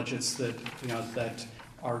at budgets that that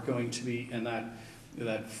are going to be in that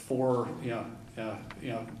 4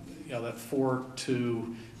 that 4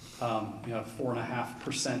 to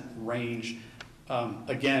 4.5% range.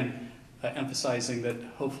 Again, emphasizing that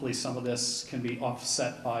hopefully some of this can be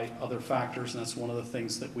offset by other factors, and that's one of the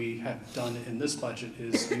things that we have done in this budget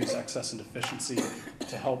is use excess and deficiency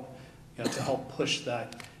to help push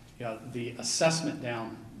that the assessment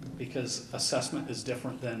down, because assessment is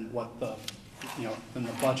different than what the than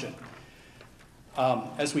the budget.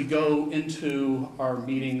 As we go into our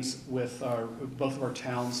meetings with both of our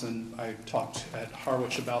towns, and I talked at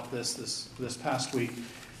Harwich about this past week,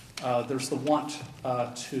 there's the want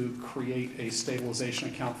to create a stabilization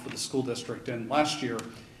account for the school district. And last year,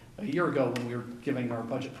 a year ago, when we were giving our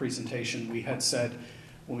budget presentation, we had said,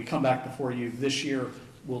 when we come back before you this year,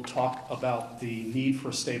 we'll talk about the need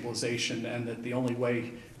for stabilization, and that the only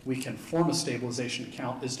way we can form a stabilization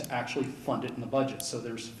account is to actually fund it in the budget. So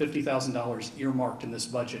there's $50,000 earmarked in this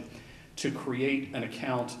budget to create an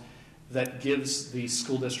account that gives the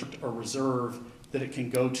school district a reserve that it can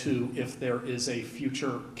go to if there is a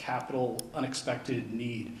future capital unexpected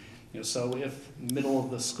need. So if middle of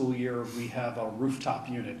the school year we have a rooftop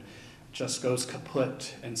unit just goes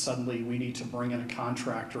kaput and suddenly we need to bring in a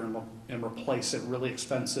contractor and replace a really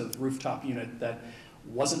expensive rooftop unit that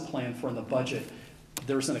wasn't planned for in the budget,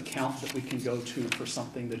 there's an account that we can go to for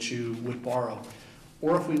something that you would borrow.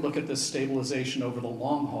 Or if we look at this stabilization over the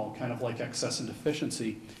long haul, kind of like excess and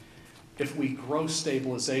deficiency, if we grow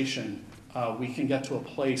stabilization, we can get to a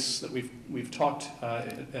place that we've talked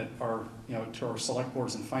at our to our select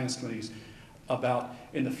boards and finance committees about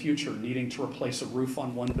in the future needing to replace a roof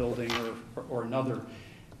on one building or another.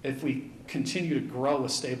 If we continue to grow a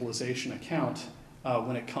stabilization account,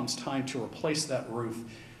 when it comes time to replace that roof,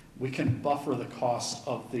 we can buffer the cost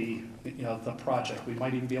of the project. We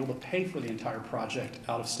might even be able to pay for the entire project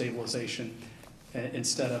out of stabilization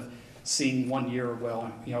instead of seeing 1 year,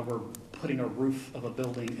 well, we're putting a roof of a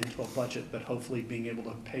building into a budget, but hopefully being able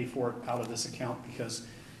to pay for it out of this account because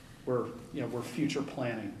we're future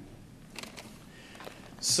planning.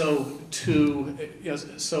 So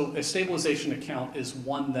so a stabilization account is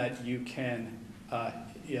one that you can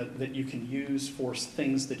use for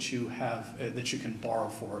things that you have that you can borrow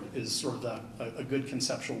for. Is sort of a good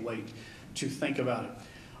conceptual way to think about it.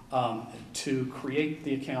 To create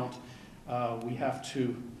the account, we have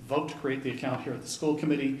to vote to create the account here at the school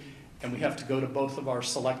committee, and we have to go to both of our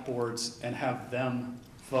select boards and have them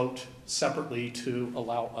vote separately to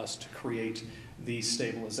allow us to create the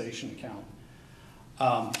stabilization account.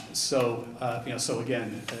 So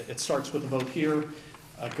again, it starts with a vote here,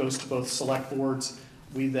 goes to both select boards.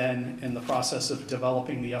 We then, in the process of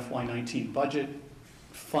developing the FY19 budget,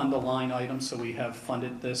 fund a line item. So we have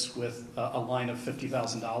funded this with a line of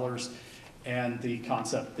 $50,000. And the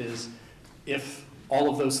concept is if all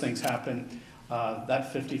of those things happen,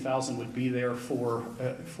 that $50,000 would be there for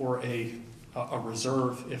a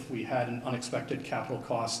reserve if we had an unexpected capital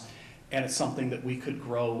cost. And it's something that we could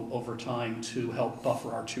grow over time to help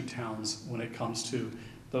buffer our two towns when it comes to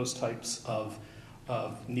those types of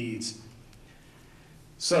needs.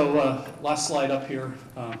 So last slide up here,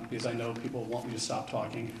 because I know people want me to stop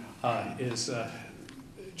talking, is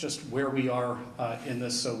just where we are in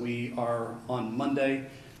this. So we are on Monday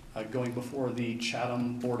going before the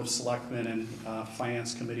Chatham Board of Selectmen and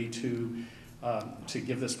Finance Committee to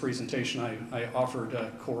give this presentation. I offered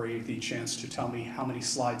Corey the chance to tell me how many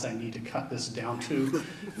slides I need to cut this down to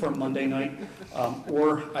for Monday night,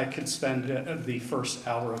 or I could spend the first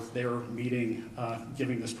hour of their meeting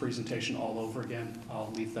giving this presentation all over again.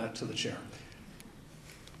 I'll leave that to the chair.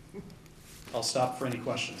 I'll stop for any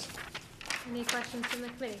questions. Any questions from the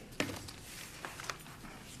committee?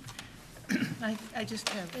 I just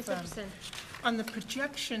have, Ms. Richardson. on the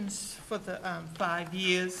projections for the 5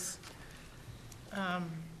 years,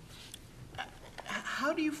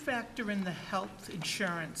 how do you factor in the health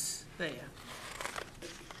insurance there?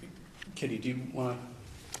 Kitty, do you want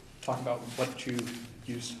to talk about what you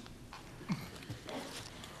used?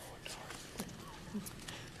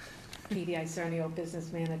 Katie Isernio,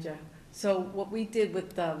 business manager. So what we did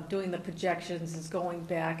with doing the projections is going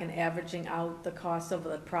back and averaging out the cost over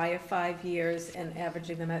the prior 5 years and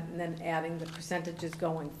averaging them and then adding the percentages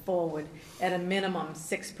going forward at a minimum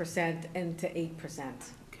 6% and to 8%.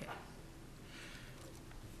 Okay.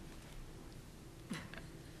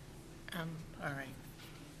 All right.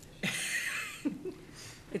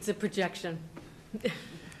 It's a projection.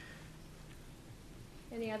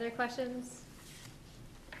 Any other questions?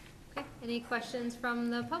 Okay, any questions from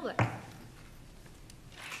the public?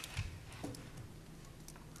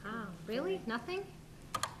 Wow, really? Nothing?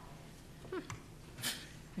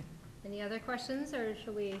 Any other questions, or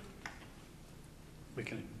shall we We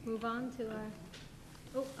can. move on to our?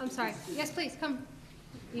 Oh, I'm sorry. Yes, please, come.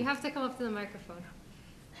 You have to come up to the microphone.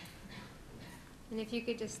 And if you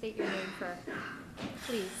could just state your name for,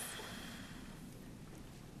 please.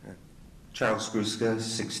 Charles Gruska,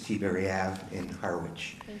 6 Teaberry Ave in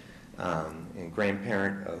Harwich. And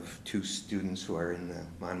grandparent of 2 students who are in the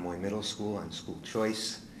Monomoy Middle School on school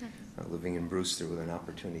choice, living in Brewster with an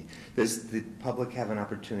opportunity. Does the public have an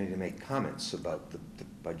opportunity to make comments about the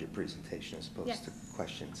budget presentation as opposed to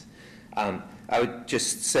questions? I would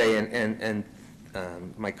just say,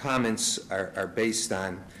 my comments are based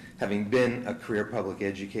on having been a career public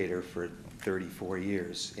educator for 34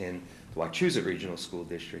 years in the Wachusett Regional School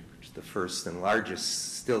District, which is the first and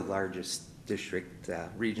largest, still largest district,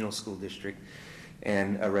 regional school district,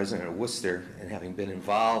 and a resident of Worcester, and having been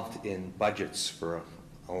involved in budgets for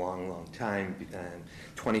a long, long time.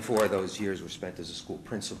 24 of those years were spent as a school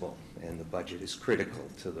principal, and the budget is critical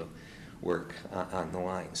to the work on the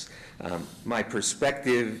lines. My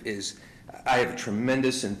perspective is I have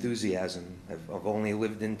tremendous enthusiasm. I've only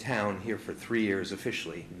lived in town here for 3 years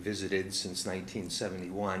officially, visited since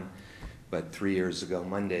 1971, but 3 years ago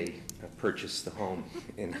Monday, I purchased the home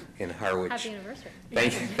in Harwich. Happy anniversary.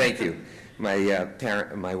 Thank you.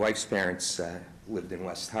 My wife's parents lived in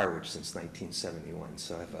West Harwich since 1971,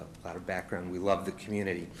 so I have a lot of background. We love the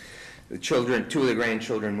community. The children, 2 of the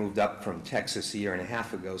grandchildren moved up from Texas a year and a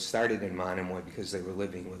half ago, started in Monomoy because they were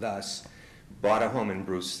living with us, bought a home in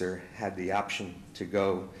Brewster, had the option to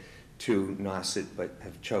go to Nauset, but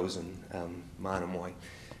have chosen Monomoy.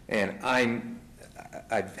 And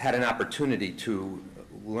I've had an opportunity to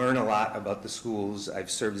learn a lot about the schools.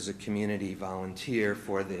 I've served as a community volunteer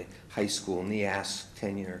for the high school NEAS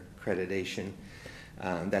 10-year accreditation.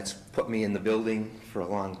 That's put me in the building for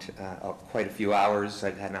quite a few hours.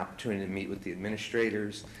 I've had an opportunity to meet with the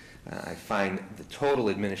administrators. I find the total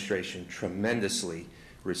administration tremendously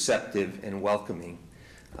receptive and welcoming.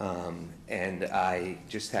 And I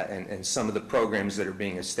just had, and some of the programs that are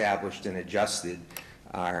being established and adjusted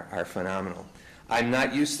are phenomenal. I'm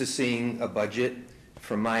not used to seeing a budget,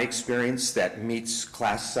 from my experience, that meets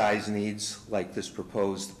class size needs like this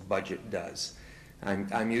proposed budget does.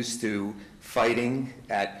 I'm used to fighting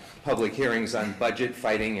at public hearings on budget,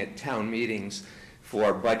 fighting at town meetings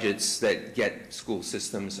for budgets that get school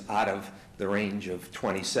systems out of the range of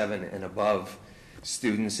 27 and above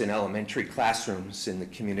students in elementary classrooms in the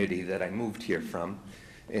community that I moved here from.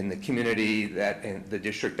 In the community that, in the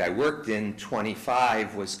district I worked in,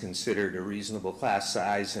 25 was considered a reasonable class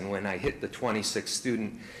size, and when I hit the 26th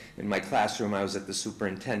student in my classroom, I was at the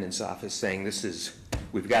superintendent's office saying,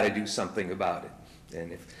 we've got to do something about it.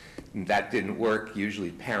 And if that didn't work,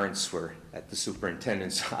 usually parents were at the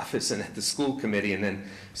superintendent's office and at the school committee, and then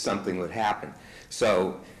something would happen.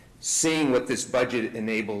 So seeing what this budget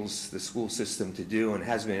enables the school system to do and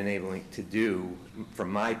has been enabling to do, from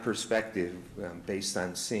my perspective, based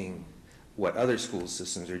on seeing what other school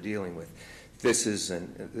systems are dealing with, this is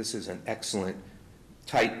an excellent,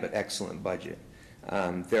 tight but excellent budget.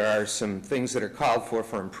 There are some things that are called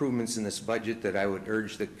for improvements in this budget that I would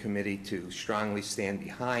urge the committee to strongly stand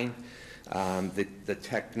behind. The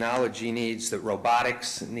technology needs, the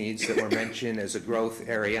robotics needs that were mentioned as a growth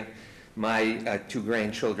area. My 2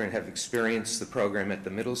 grandchildren have experienced the program at the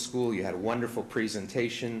middle school. You had a wonderful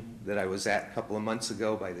presentation that I was at a couple of months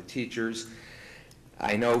ago by the teachers.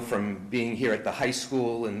 I know from being here at the high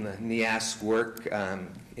school and the NEAS work,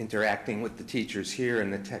 interacting with the teachers here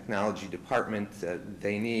in the technology department,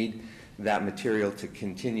 they need that material to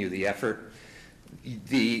continue the effort.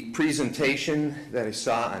 The presentation that I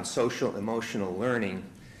saw on social emotional learning,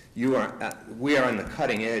 we are on the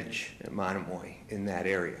cutting edge at Monomoy in that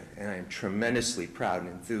area, and I am tremendously proud and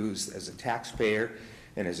enthused as a taxpayer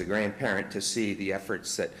and as a grandparent to see the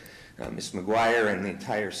efforts that Ms. McGuire and the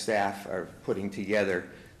entire staff are putting together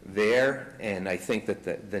there, and I think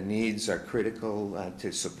that the needs are critical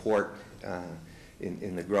to support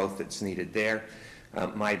in the growth that's needed there.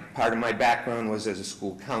 Part of my background was as a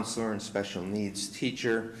school counselor and special needs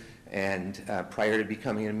teacher, and prior to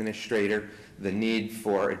becoming an administrator, the need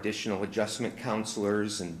for additional adjustment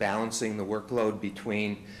counselors and balancing the workload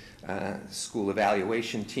between school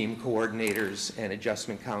evaluation team coordinators and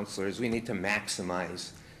adjustment counselors. We need to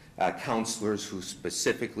maximize counselors who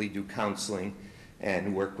specifically do counseling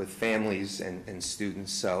and work with families and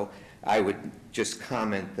students. So I would just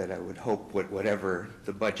comment that I would hope whatever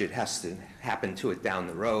the budget has to happen to it down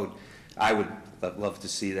the road, I would love to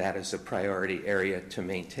see that as a priority area to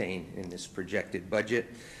maintain in this projected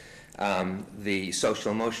budget. The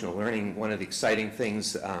social emotional learning, one of the exciting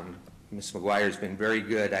things, Ms. McGuire has been very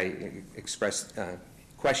good. I expressed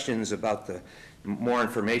questions about the more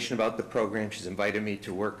information about the program. She's invited me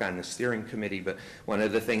to work on the steering committee, but one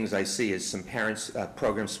of the things I see is some parents,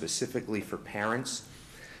 programs specifically for parents.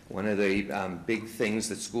 One of the big things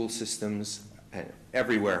that school systems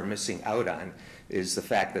everywhere are missing out on is the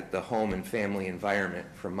fact that the home and family environment,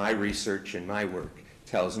 from my research and my work,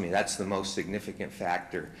 tells me that's the most significant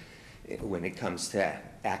factor when it comes to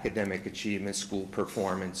academic achievement, school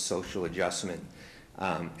performance, social adjustment.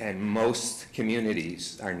 And most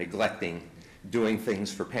communities are neglecting doing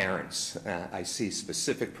things for parents. I see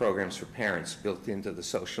specific programs for parents built into the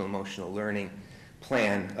social emotional learning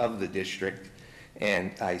plan of the district,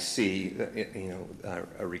 and I see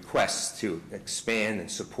a request to expand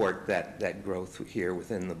and support that growth here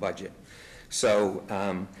within the budget. So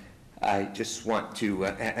I just want to,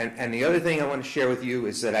 and the other thing I want to share with you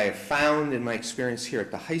is that I have found in my experience here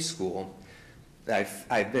at the high school that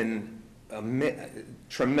I've been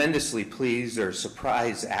tremendously pleased or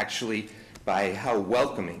surprised actually by how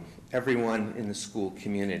welcoming everyone in the school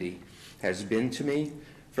community has been to me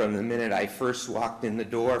from the minute I first walked in the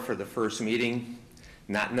door for the first meeting,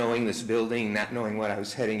 not knowing this building, not knowing what I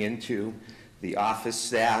was heading into, the office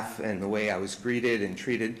staff and the way I was greeted and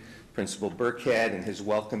treated, Principal Burkhead and his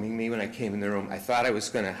welcoming me when I came in the room. I thought I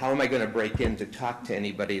was how am I going to break in to talk to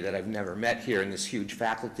anybody that I've never met here in this huge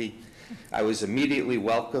faculty? I was immediately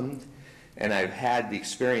welcomed, and I've had the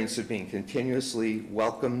experience of being continuously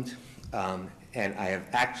welcomed, and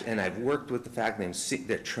I've worked with the faculty.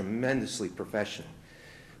 They're tremendously professional.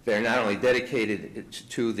 They're not only dedicated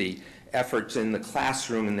to the efforts in the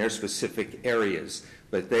classroom in their specific areas,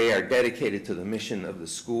 but they are dedicated to the mission of the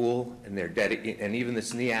school, and they're dedicated, and even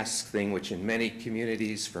this NEASC thing, which in many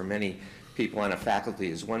communities for many people on a faculty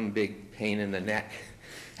is one big pain in the neck,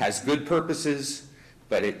 has good purposes,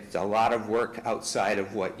 but it's a lot of work outside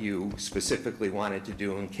of what you specifically wanted to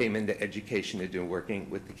do and came into education to do, working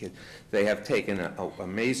with the kids. They have taken an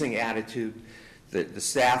amazing attitude. The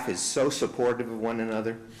staff is so supportive of one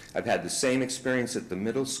another. I've had the same experience at the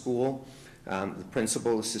middle school. The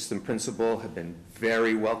principal, assistant principal have been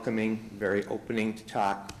very welcoming, very opening to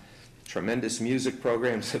talk. Tremendous music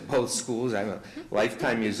programs at both schools. I'm a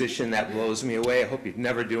lifetime musician. That blows me away. I hope you'd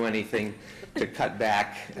never do anything to cut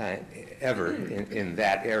back ever in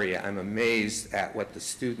that area. I'm amazed at what the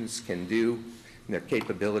students can do and their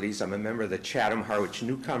capabilities. I'm a member of the Chatham-Harwich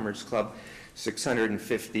Newcomers Club,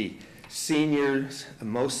 650 seniors,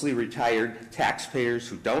 mostly retired taxpayers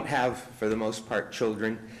who don't have, for the most part,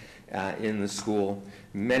 children in the school.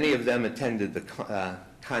 Many of them attended the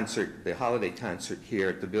concert, the holiday concert here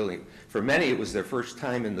at the building. For many, it was their first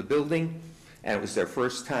time in the building, and it was their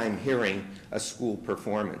first time hearing a school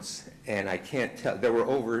performance. And I can't tell, there were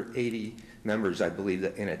over 80 members, I believe,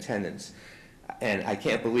 in attendance. And I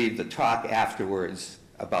can't believe the talk afterwards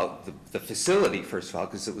about the facility, first of all,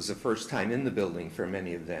 because it was the first time in the building for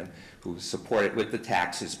many of them who support it with the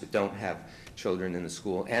taxes but don't have children in the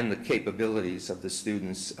school, and the capabilities of the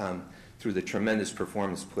students through the tremendous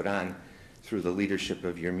performance put on through the leadership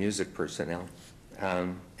of your music personnel.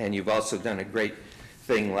 And you've also done a great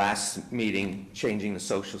thing last meeting, changing the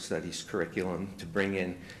social studies curriculum to bring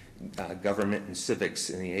in government and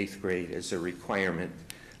civics in the 8th grade as a requirement.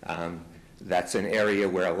 That's an area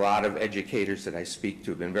where a lot of educators that I speak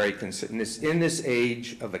to have been very concerned. In this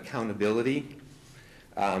age of accountability,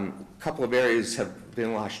 a couple of areas have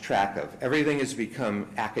been lost track of. Everything has become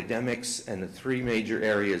academics and the 3 major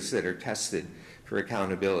areas that are tested for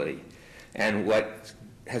accountability. And what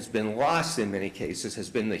has been lost in many cases has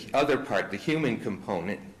been the other part, the human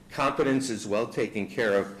component. Competence is well taken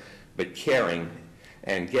care of, but caring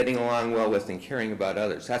and getting along well with and caring about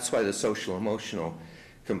others. That's why the social emotional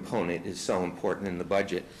component is so important in the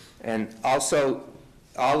budget. And also,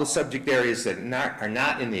 all the subject areas that are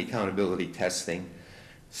not in the accountability testing,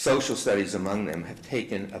 social studies among them, have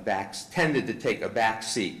tended to take a back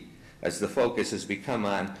seat as the focus has become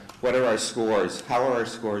on what are our scores, how are our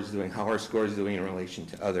scores doing, how are our scores doing in relation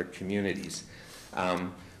to other communities.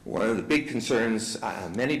 One of the big concerns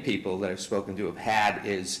many people that I've spoken to have had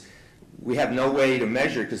is we have no way to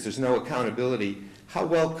measure, because there's no accountability, how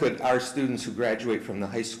well could our students who graduate from the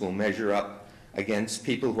high school measure up against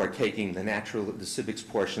people who are taking the civics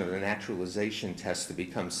portion of the naturalization test to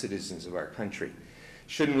become citizens of our country?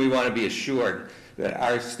 Shouldn't we want to be assured that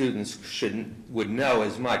our students would know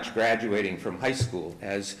as much graduating from high school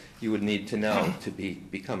as you would need to know to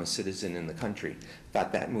become a citizen in the country?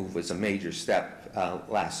 Thought that move was a major step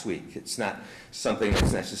last week. It's not something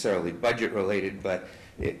that's necessarily budget related, but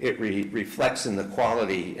it reflects in the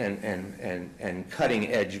quality and cutting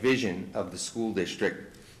edge vision of the school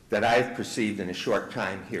district that I've perceived in a short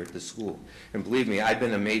time here at the school. And believe me, I've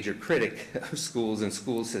been a major critic of schools and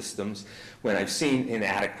school systems when I've seen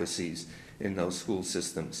inadequacies in those school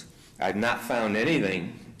systems. I've not found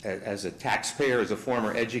anything, as a taxpayer, as a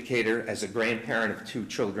former educator, as a grandparent of 2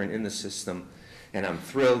 children in the system, and I'm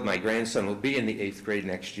thrilled. My grandson will be in the 8th grade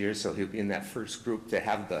next year, so he'll be in that first group to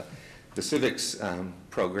have the civics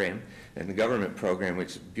program and the government program,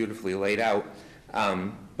 which is beautifully laid out.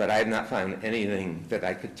 But I have not found anything that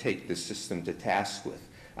I could take the system to task with.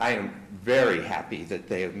 I am very happy that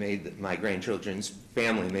they have made, my grandchildren's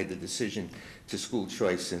family made the decision to school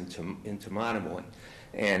choice into Monomoy.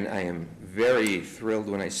 And I am very thrilled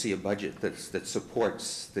when I see a budget that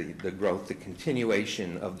supports the growth, the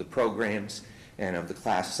continuation of the programs and of the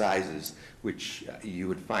class sizes, which you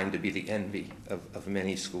would find to be the envy of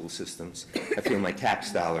many school systems. I feel my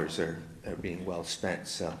tax dollars are being well spent.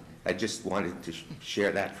 So I just wanted to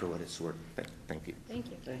share that for what it's worth. Thank you. Thank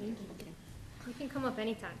you. Thank you. You can come up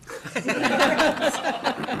anytime.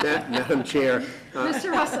 Madam Chair,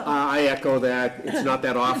 Mr. Russell. I echo that. It's not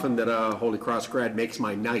that often that a Holy Cross grad makes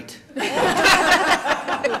my night.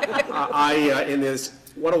 In this,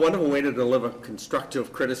 what a wonderful way to deliver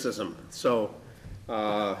constructive criticism. So,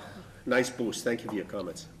 nice boost. Thank you for your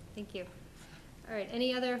comments. Thank you. All right,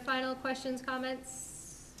 any other final questions,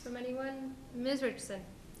 comments from anyone? Ms. Richardson?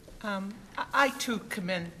 I too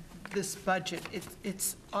commend this budget.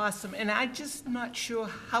 It's awesome, and I'm just not sure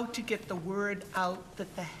how to get the word out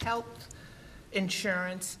that the health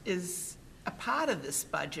insurance is a part of this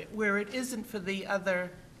budget, where it isn't for the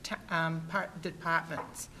other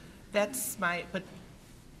departments. That's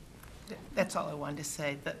all I wanted to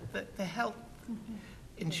say, that the health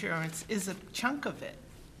insurance is a chunk of it.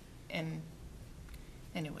 And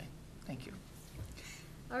anyway, thank you.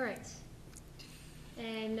 All right.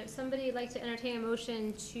 And if somebody would like to entertain a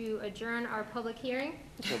motion to adjourn our public hearing?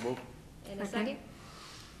 So move. In a second.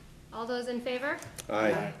 All those in favor?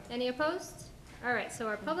 Aye. Any opposed? All right, so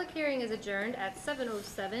our public hearing is adjourned at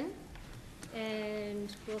 7:07.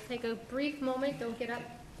 And we'll take a brief moment, don't get up,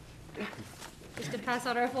 just to pass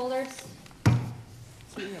out our folders.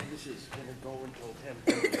 This is gonna go until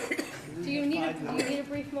 10:30. Do you need a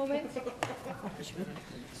brief moment?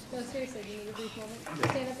 No, seriously, do you need a brief moment?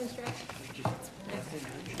 Stand up and stretch.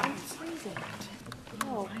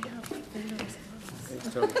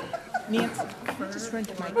 Thanks, Tony. Nancy, I just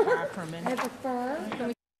rented my car for a minute. I have a fur. Can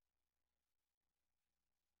we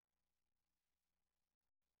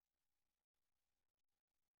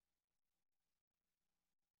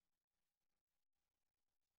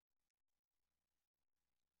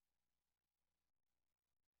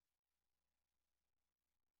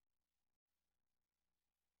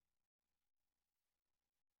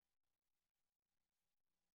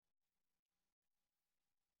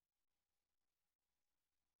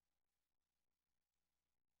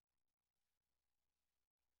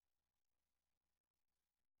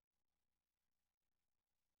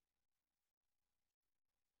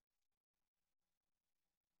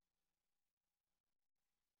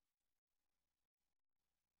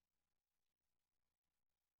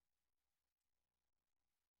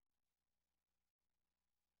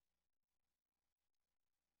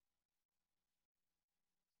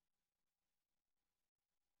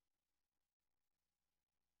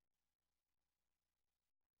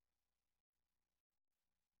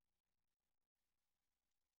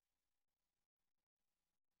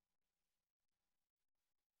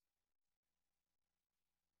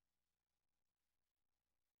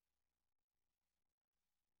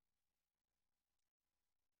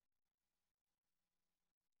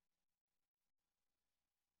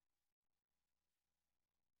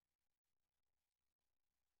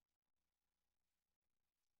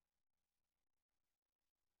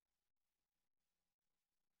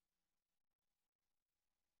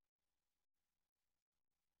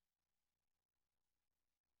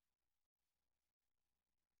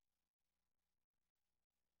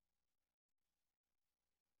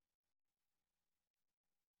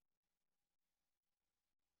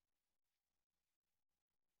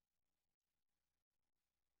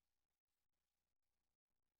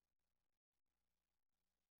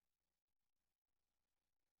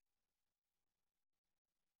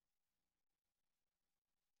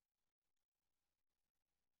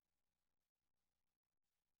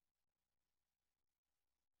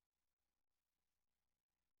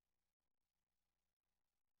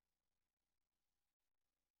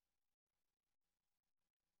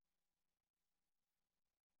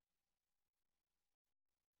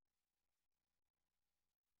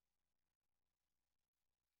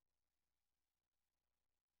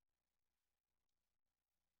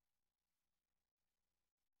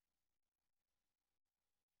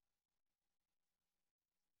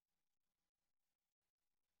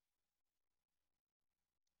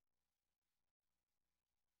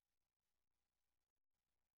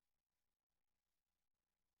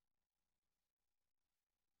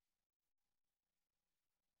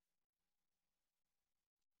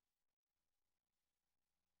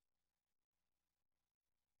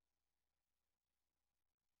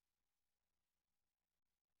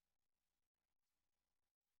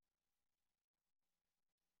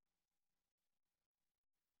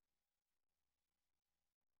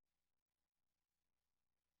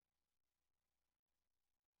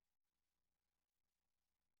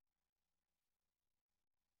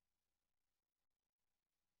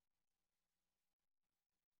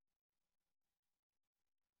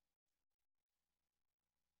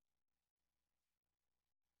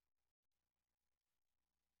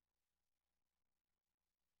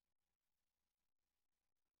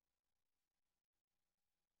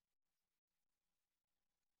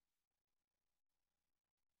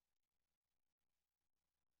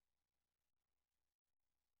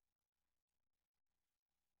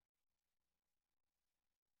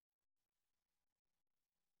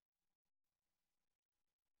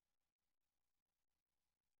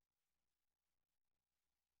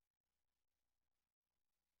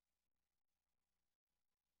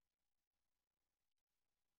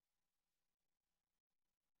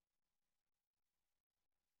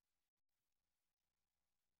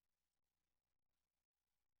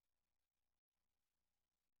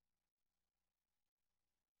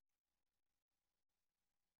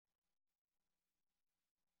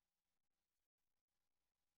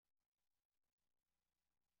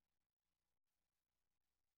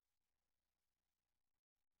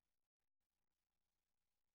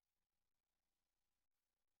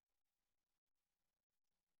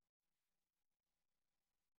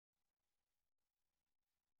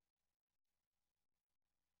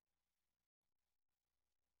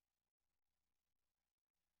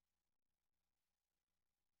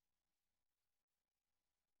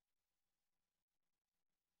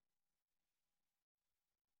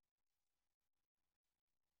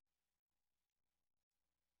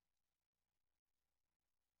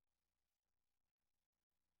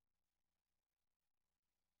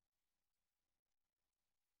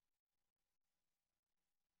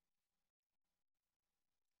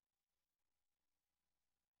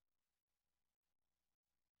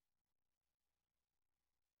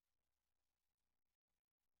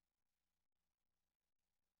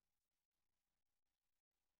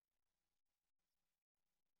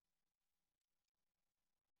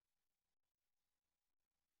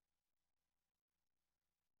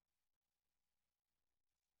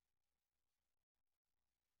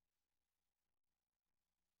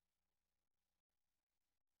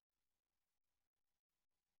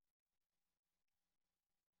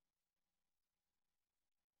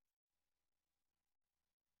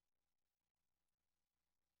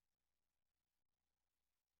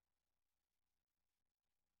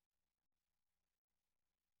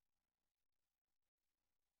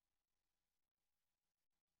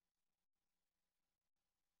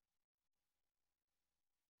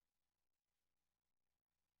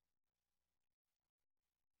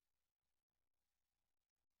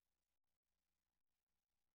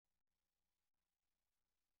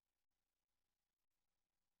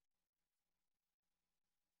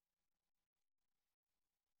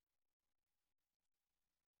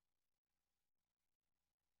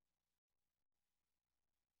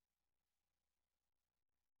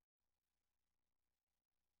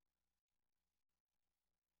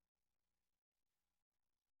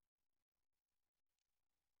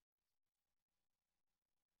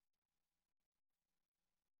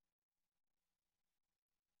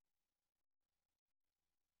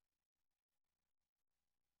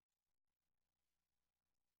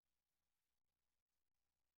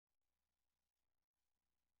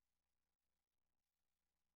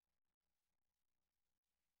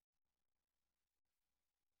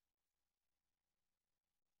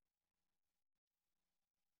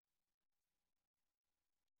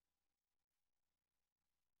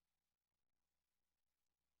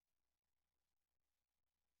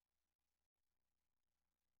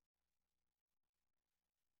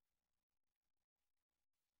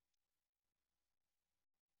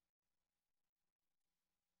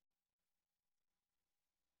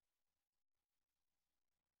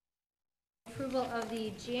approval of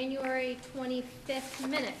the January 25th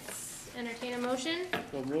minutes. Entertain a motion?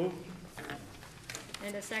 So move.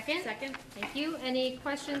 And a second? Second? Thank you. Any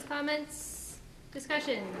questions, comments,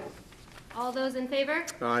 discussion? All those in favor?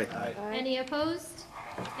 Aye. Any opposed?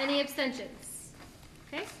 Any abstentions?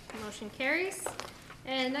 Okay, motion carries.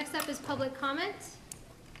 And next up is public comment.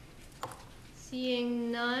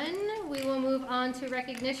 Seeing none, we will move on to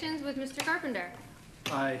recognitions with Mr. Carpenter.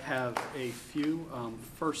 I have a few.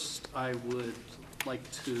 First, I would like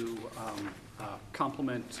to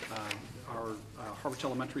compliment our Harwich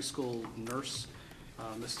Elementary School nurse,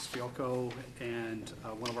 Mrs. Fiocco, and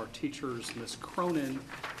one of our teachers, Ms. Cronin,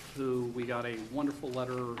 who we got a wonderful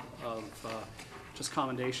letter of just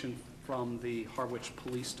commendation from the Harwich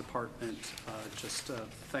Police Department, just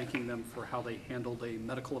thanking them for how they handled a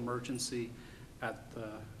medical emergency at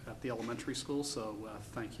the elementary school. So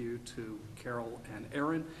thank you to Carol and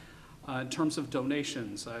Aaron. In terms of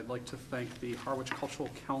donations, I'd like to thank the Harwich Cultural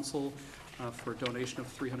Council for a donation of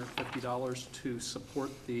 $350 to support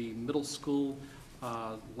the middle school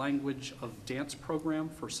language of dance program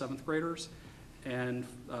for 7th graders, and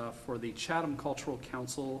for the Chatham Cultural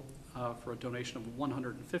Council for a donation of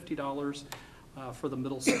 $150 for the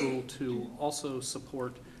middle school to also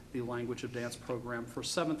support the language of dance program for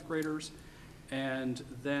 7th graders. And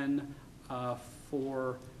then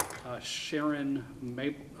for Sharon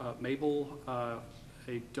Mabel,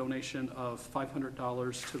 a donation of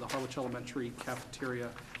 $500 to the Harwich Elementary cafeteria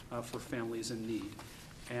for families in need.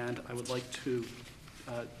 And I would like to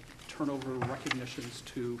turn over recognitions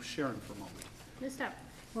to Sharon for a moment. Ms. Stepp.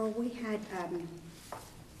 Well, we had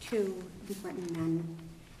two important men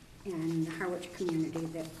in the Harwich community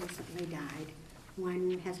that recently died.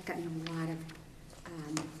 One has gotten a lot of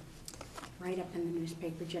write-up in the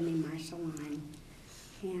newspaper, Jimmy Marceline,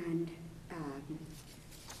 and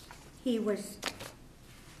he was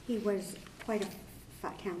quite a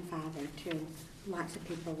town father to lots of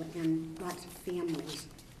people and lots of families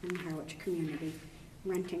in the Harwich community,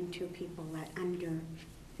 renting to people at under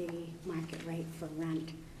the market rate for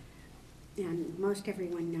rent. And most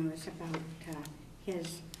everyone knows about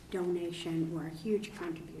his donation or a huge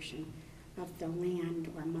contribution of the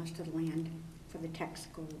land, or most of the land, for the tech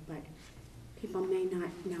school, but people may not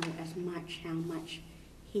know as much how much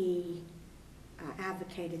he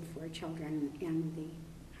advocated for children in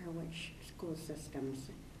the Harwich school systems,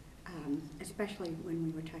 especially when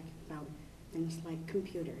we were talking about things like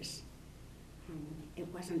computers. It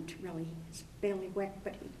wasn't really his bailiwick,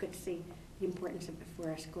 but he could see the importance of it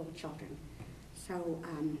for our school children. So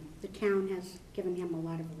the town has given him a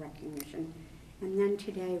lot of recognition. And then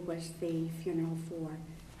today was the funeral for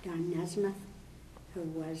Don Nesmith, who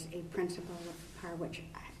was a principal of Harwich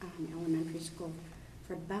Elementary School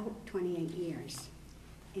for about 28 years.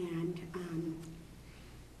 And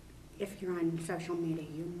if you're on social media,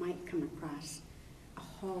 you might come across a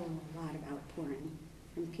whole lot of outpouring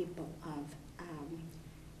from people of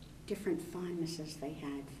different fondnesses they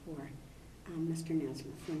had for Mr.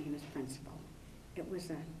 Nesmith when he was principal. It was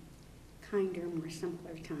a kinder, more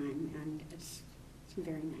simpler time, and it's some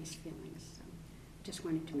very nice feelings. So just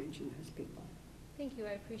wanted to mention those people. Thank you,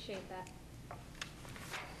 I appreciate that.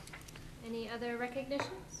 Any other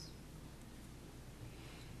recognitions?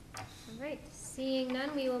 All right, seeing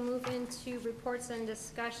none, we will move into reports and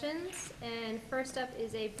discussions. And first up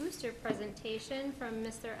is a booster presentation from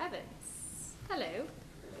Mr. Evans. Hello.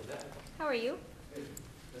 How are you?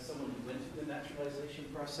 As someone who went through the naturalization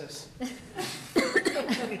process,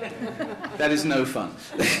 that is no fun.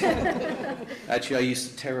 Actually, I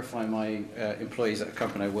used to terrify my employees at a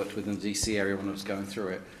company I worked with in the DC area when I was going through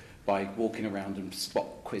it by walking around and spot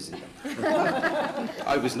quizzing them.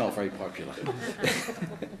 I was not very popular.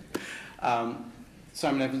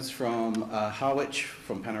 Simon Evans from Harwich,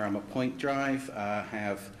 from Panorama Point Drive. I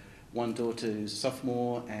have one daughter who's a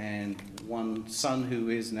sophomore and one son who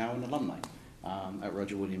is now an alumni at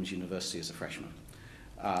Roger Williams University as a freshman.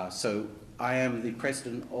 So I am the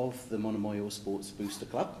president of the Monomoy All Sports Booster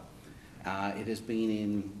Club. It has been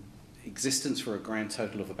in existence for a grand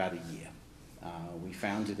total of about a year. We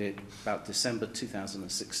founded it about December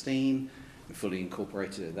 2016, we fully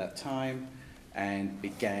incorporated at that time, and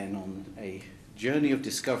began on a journey of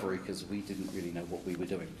discovery because we didn't really know what we were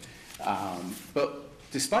doing. But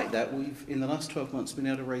despite that, we've, in the last 12 months, been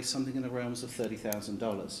able to raise something in the realms of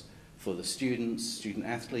 $30,000 for the students, student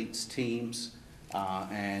athletes, teams,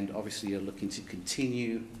 and obviously are looking to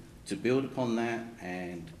continue to build upon that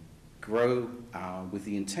and grow with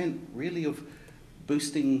the intent really of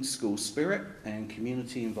boosting school spirit and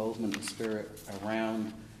community involvement and spirit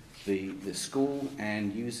around the school,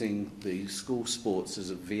 and using the school sports as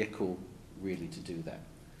a vehicle really to do that.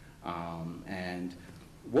 And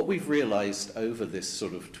what we've realized over this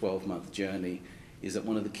sort of 12-month journey is that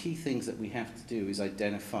one of the key things that we have to do is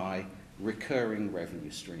identify recurring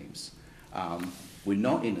revenue streams. We're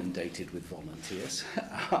not inundated with volunteers.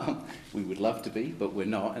 We would love to be, but we're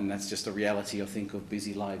not, and that's just a reality, I think, of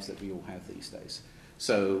busy lives that we all have these days.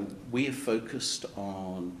 So we have focused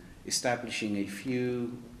on establishing a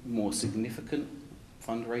few more significant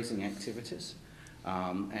fundraising activities,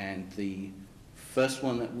 and the first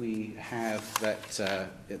one that we have that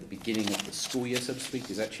at the beginning of the school year, so to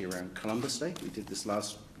speak, is actually around Columbus Day. We did this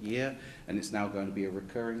last year, and it's now going to be a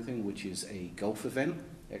recurring thing, which is a golf event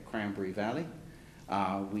at Cranberry Valley.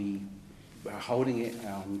 We are holding it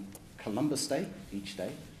on Columbus Day, each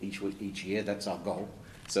year. That's our goal,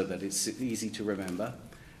 so that it's easy to remember.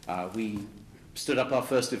 We stood up our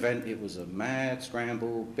first event. It was a mad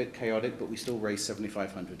scramble, a bit chaotic, but we still raised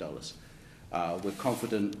 $7,500. We're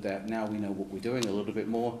confident that now we know what we're doing a little bit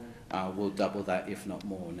more. We'll double that, if not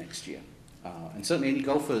more, next year. And certainly any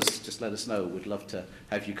golfers, just let us know. We'd love to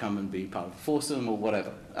have you come and be part of the foursome or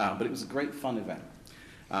whatever. But it was a great fun event.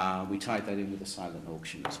 We tied that in with a silent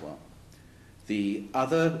auction as well. The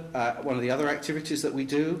other, one of the other activities that we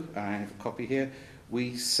do, I have a copy here,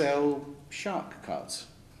 we sell shark cards.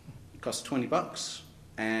 It costs $20,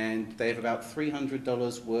 and they have about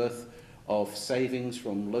 $300 worth of savings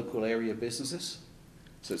from local area businesses.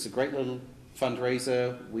 So it's a great little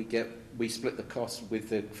fundraiser. We split the cost with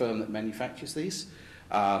the firm that manufactures these.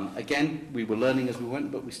 Again, we were learning as we went,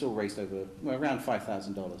 but we still raised around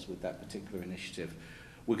 $5,000 with that particular initiative.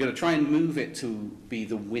 We're going to try and move it to be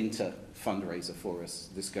the winter fundraiser for us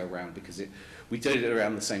this go round, because we did it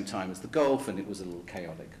around the same time as the golf, and it was a little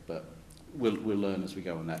chaotic, but we'll learn as we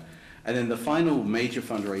go on that. And then the final major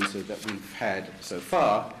fundraiser that we've had so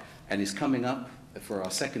far, and is coming up for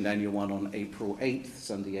our second annual one on April 8th,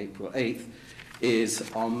 Sunday, April 8th, is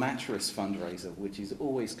our mattress fundraiser, which is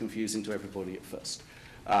always confusing to everybody at first.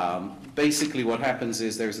 Basically what happens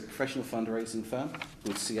is there's a professional fundraising firm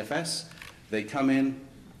with CFS. They come in,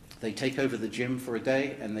 they take over the gym for a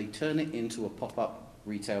day, and they turn it into a pop-up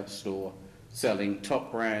retail store selling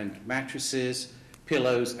top brand mattresses,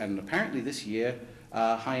 pillows, and apparently this year,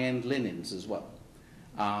 high-end linens as well.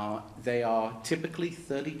 They are typically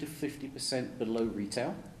 30 to 50% below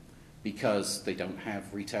retail because they don't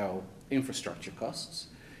have retail infrastructure costs.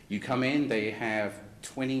 You come in, they have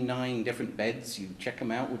 29 different beds. You check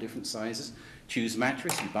them out with different sizes. Choose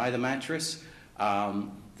mattress, you buy the mattress.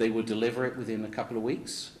 They will deliver it within a couple of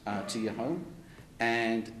weeks to your home.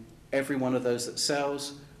 And every one of those that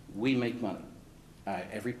sells, we make money.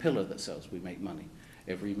 Every pillow that sells, we make money.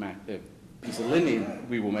 Every piece of linen,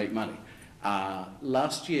 we will make money.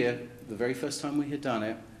 Last year, the very first time we had done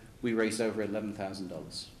it, we raised over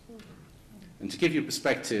 $11,000. And to give you a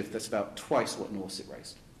perspective, that's about twice what Norset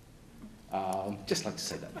raised. Just like to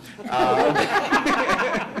say that.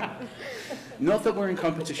 Not that we're in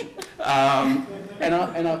competition.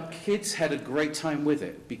 And our kids had a great time with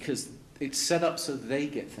it because it's set up so they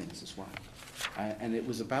get things as well. And it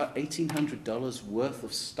was about $1,800 worth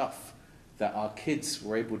of stuff that our kids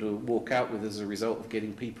were able to walk out with as a result of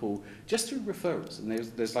getting people just through referrals. And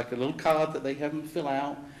there's like a little card that they have them fill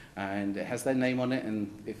out, and it has their name on it,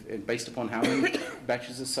 and based upon how many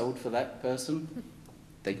batches are sold for that person,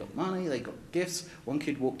 they got money, they got gifts. One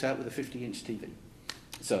kid walked out with a 50-inch TV.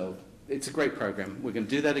 So it's a great program. We're going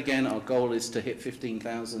to do that again. Our goal is to hit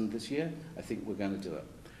 15,000 this year. I think we're going to do it.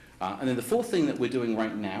 And then the fourth thing that we're doing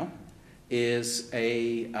right now is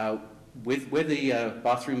where the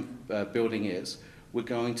bathroom building is, we're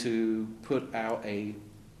going to put out a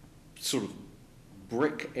sort of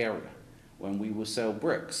brick area when we will sell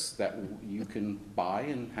bricks that you can buy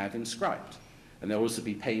and have inscribed. And there'll also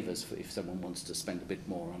be pavers for if someone wants to spend a bit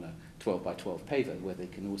more on a 12 by 12 paver, where they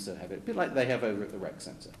can also have it, a bit like they have over at the rec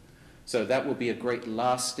center. So that will be a great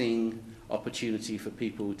lasting opportunity for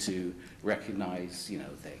people to recognize,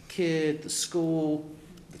 their kid, the school,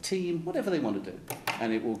 the team, whatever they want to do.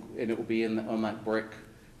 And it will be on that brick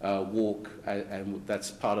walk, and that's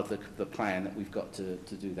part of the plan that we've got to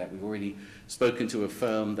do that. We've already spoken to a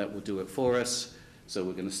firm that will do it for us, so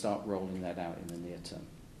we're going to start rolling that out in the near term.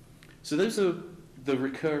 So those are the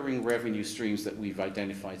recurring revenue streams that we've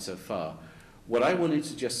identified so far. What I wanted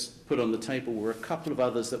to just put on the table were a couple of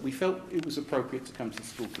others that we felt it was appropriate to come to the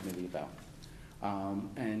school committee about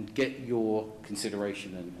and get your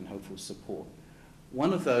consideration and hopeful support.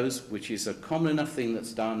 One of those, which is a common enough thing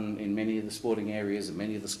that's done in many of the sporting areas and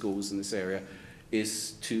many of the schools in this area,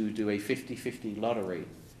 is to do a 50-50 lottery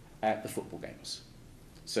at the football games.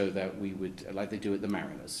 So that we would, like they do at the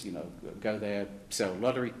Mariners, go there, sell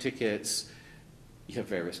lottery tickets. You have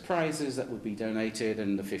various prizes that would be donated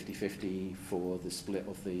and the 50-50 for the split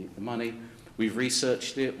of the money. We've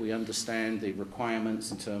researched it. We understand the requirements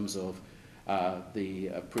in terms of the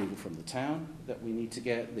approval from the town that we need to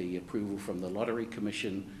get, the approval from the Lottery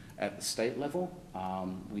Commission at the state level.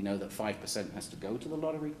 We know that 5% has to go to the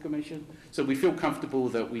Lottery Commission. So we feel comfortable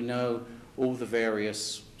that we know all the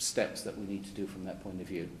various steps that we need to do from that point of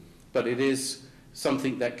view. But it is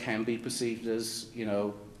something that can be perceived as, you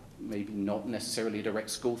know, maybe not necessarily a direct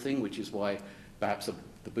school thing, which is why perhaps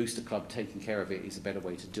the Booster Club taking care of it is a better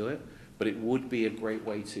way to do it. But it would be a great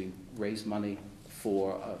way to raise money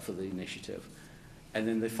for the initiative. And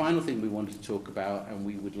then the final thing we wanted to talk about, and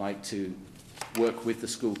we would like to work with the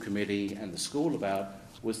school committee and the school about,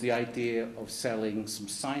 was the idea of selling some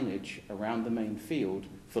signage around the main field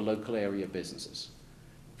for local area businesses.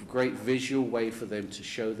 A great visual way for them to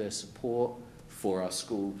show their support for our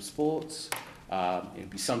school sports. It would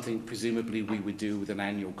be something presumably we would do with an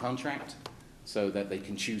annual contract so that they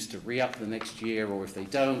can choose to re-up the next year, or if they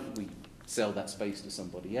don't, we sell that space to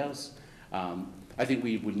somebody else. I think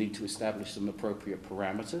we would need to establish some appropriate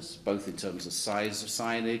parameters, both in terms of size of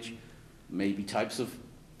signage, maybe types of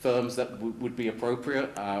firms that would be appropriate.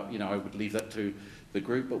 You know, I would leave that to the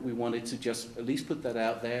group, but we wanted to just at least put that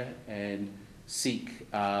out there and seek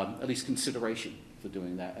at least consideration for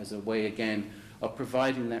doing that as a way, again, of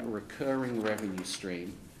providing that recurring revenue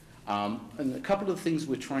stream. And a couple of things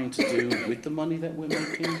we're trying to do with the money that we're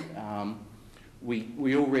making.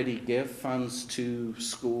 We already give funds to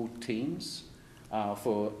school teams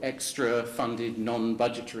for extra funded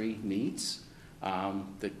non-budgetary needs.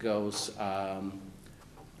 That goes,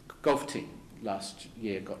 golf team last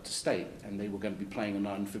year got to state, and they were going to be playing on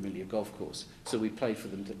an unfamiliar golf course. So we paid for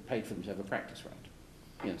them to have a practice round.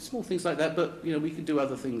 You know, small things like that, but you know, we can do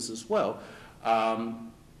other things as well.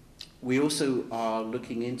 We also are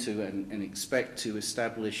looking into and expect to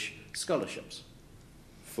establish scholarships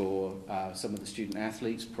for some of the student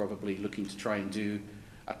athletes, probably looking to try and do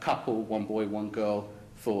a couple, one boy, one girl,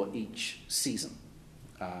 for each season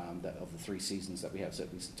of the 3 seasons that we have. So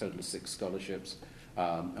it's a total of 6 scholarships,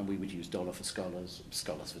 and we would use dollar for scholars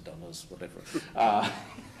for dollars, whatever,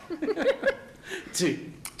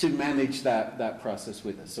 to manage that process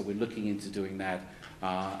with us. So we're looking into doing that,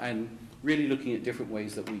 and really looking at different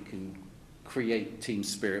ways that we can create team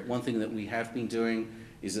spirit. One thing that we have been doing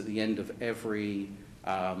is at the end of every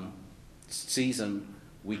season,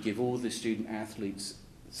 we give all the student athletes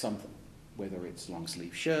something, whether it's long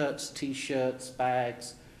sleeve shirts, t-shirts,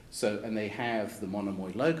 bags, and they have the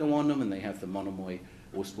Monomoy logo on them, and they have the Monomoy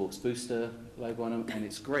All Sports Booster logo on them, and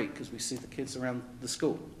it's great because we see the kids around the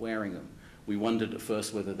school wearing them. We wondered at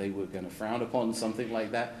first whether they were going to frown upon something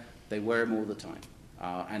like that. They wear them all the time.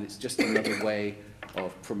 And it's just another way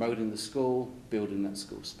of promoting the school, building that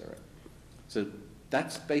school spirit. So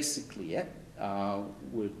that's basically it.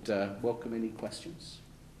 Would welcome any questions.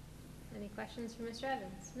 Any questions for Mr.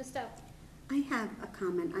 Evans? Ms. Stowe? I have a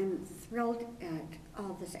comment. I'm thrilled at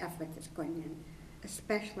all this effort that's going in,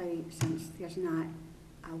 especially since there's not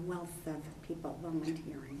a wealth of people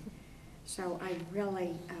volunteering. So I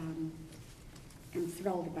really am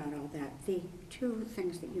thrilled about all that. The 2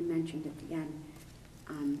 things that you mentioned at the end,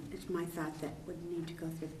 it's my thought that would need to go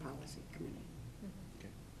through the policy committee. Okay.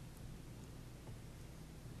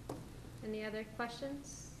 Any other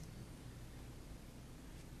questions?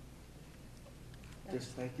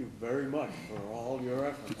 Just thank you very much for all your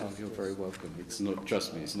efforts. Oh, you're very welcome. It's not,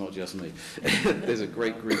 trust me, it's not just me. There's a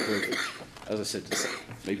great group of, as I said,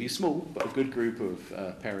 maybe small, but a good group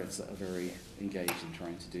of parents that are very engaged in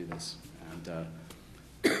trying to do this. And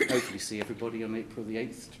hopefully see everybody on April the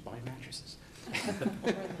 8th to buy mattresses.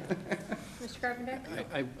 Mr. Carpenter?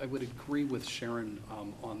 I would agree with Sharon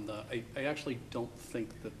on the. I actually don't think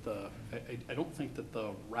that I don't think that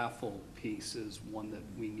the raffle piece is one that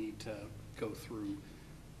we need to go through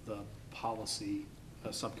the policy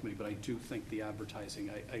subcommittee, but I do think the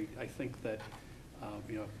advertising. I think that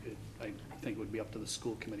you know, I think it would be up to the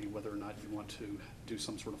school committee whether or not you want to do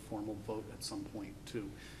some sort of formal vote at some point to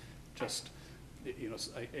just. You know,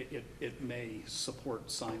 it may support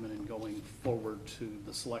Simon in going forward to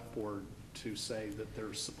the select board to say that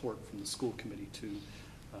there's support from the school committee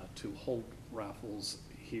to hold raffles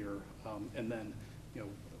here, and then, you know,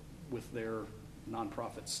 with their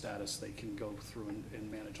nonprofit status, they can go through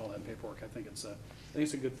and manage all that paperwork. I think it's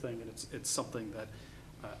a good thing, and it's something that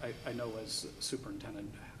I know as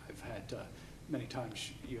superintendent, I've had many times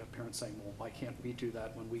you have parents saying, well, why can't we do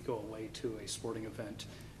that when we go away to a sporting event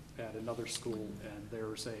at another school and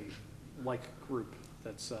there's a like group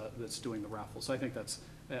that's doing the raffle. So I think that's,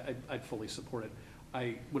 I'd fully support it.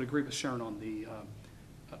 I would agree with Sharon on the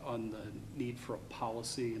on the need for a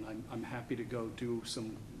policy, and I'm happy to go do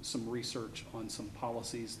some research on some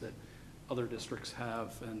policies that other districts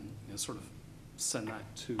have, and sort of send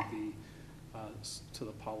that to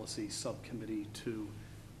the policy subcommittee to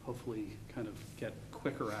hopefully kind of get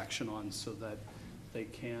quicker action on, so that they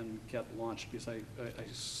can get launched, because I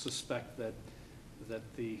suspect that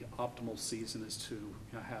the optimal season is to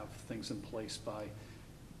have things in place by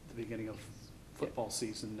the beginning of football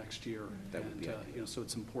season next year. That would be ideal. So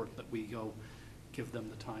it's important that we go give them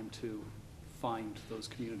the time to find those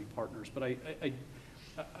community partners. But I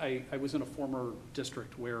was in a former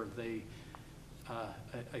district where they,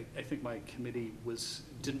 I think my committee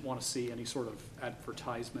didn't want to see any sort of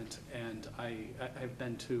advertisement, and I've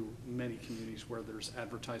been to many communities where there's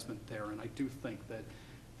advertisement there, and I do think that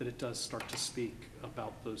it does start to speak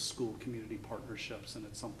about those school community partnerships, and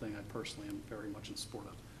it's something I personally am very much in support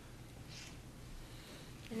of.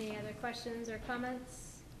 Any other questions or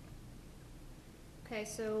comments? Okay,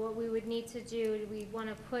 so what we would need to do, we want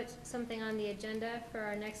to put something on the agenda for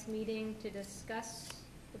our next meeting to discuss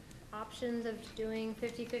the options of doing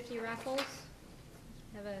 50-50 raffles.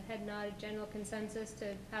 Have a head nod, general consensus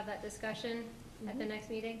to have that discussion at the next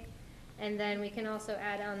meeting. And then we can also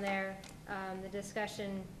add on there the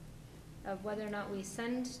discussion of whether or not we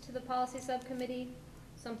send to the policy subcommittee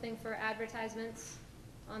something for advertisements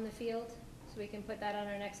on the field. So we can put that on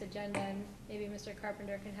our next agenda, and maybe Mr.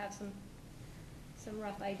 Carpenter can have some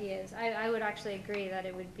rough ideas. I would actually agree that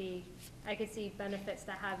it would be, I could see benefits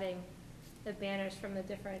to having the banners from the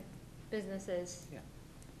different businesses. Yeah.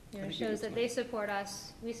 You know, I it think shows it's that they support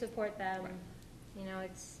us, we support them. Right. You know,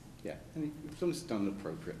 it's Yeah, and as long as it's done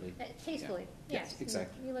appropriately. tastefully. Yeah. Yes, Yes,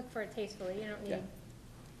 exactly. You look for it tastefully. You don't Yeah. need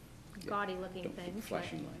gaudy looking Don't put things.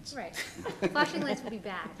 flashing but- lights. Right. Flashing lights would be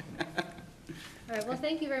bad. All right, well,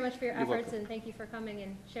 thank you very much for your You're efforts, welcome. and thank you for coming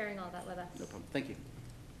and sharing all that with us. No problem. Thank you.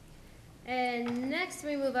 And next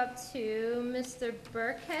we move up to Mr.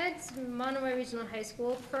 Burkhead's Monomoy Regional High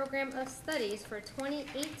School Program of Studies for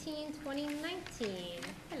 2018-2019.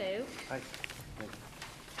 Hello. Hi.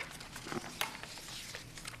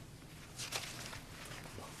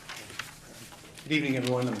 Good evening,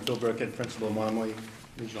 everyone. I'm Bill Burkett, principal of Monomoy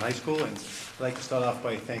Regional High School, and I'd like to start off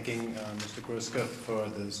by thanking Mr. Gruska for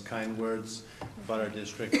those kind words about our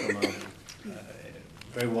district from a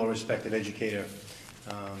very well-respected educator.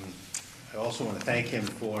 I also want to thank him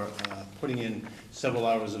for putting in several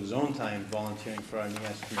hours of his own time volunteering for our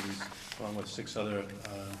NEAS committees, along with 6 other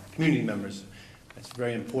community members. It's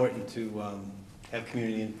very important to have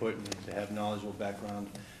community input and to have knowledgeable background.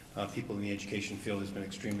 People in the education field has been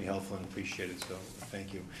extremely helpful and appreciated, so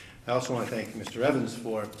thank you. I also want to thank Mr. Evans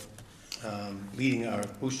for leading our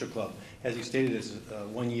booster club. As he stated, it's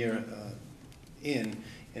 1 year in,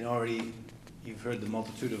 and already you've heard the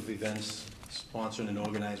multitude of events sponsored and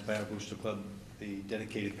organized by our booster club, the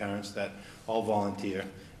dedicated parents that all volunteer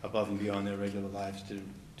above and beyond their regular lives to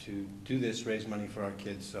do this, raise money for our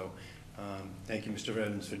kids. So thank you, Mr.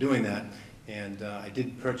 Evans, for doing that. And I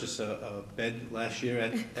did purchase a bed last year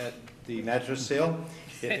at the mattress sale.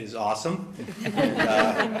 It is awesome. And,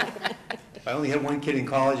 I only had 1 kid in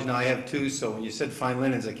college, now I have 2, so when you said fine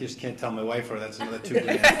linens, I just can't tell my wife, or that's another $2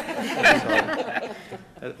 grand. So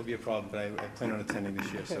that will be a problem, but I plan on attending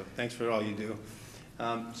this year, so thanks for all you do.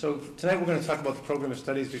 So tonight we're going to talk about the program of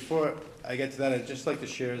studies. Before I get to that, I'd just like to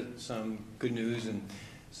share some good news and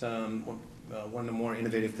some one of the more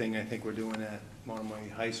innovative thing I think we're doing at Monomoy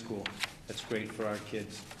High School that's great for our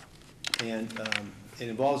kids. And it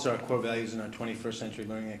involves our core values and our 21st century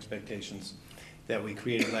learning expectations that we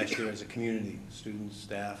created last year as a community, students,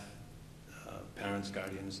 staff, parents,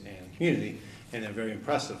 guardians, and community, and they're very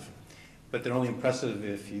impressive. But they're only impressive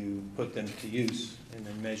if you put them to use and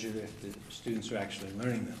then measure if the students are actually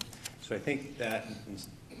learning them. So I think that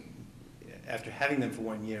after having them for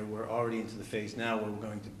 1 year, we're already into the phase now where we're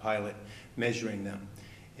going to pilot measuring them.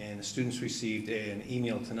 And the students received an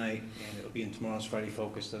email tonight, and it'll be in tomorrow's Friday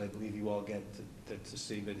Focus that I believe you all get to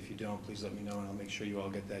see, but if you don't, please let me know and I'll make sure you all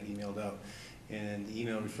get that emailed out. And the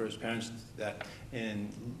email refers parents to that. And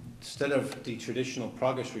instead of the traditional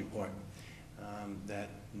progress report that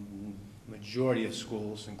majority of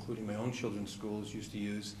schools, including my own children's schools, used to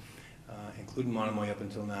use, including Monomoy up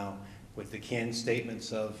until now, with the canned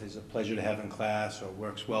statements of is a pleasure to have in class or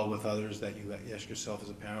works well with others, that you ask yourself as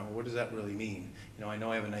a parent, well, what does that really mean? You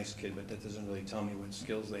know I have a nice kid, but that doesn't really tell me what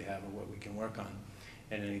skills they have or what we can work on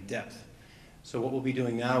in any depth. So what we'll be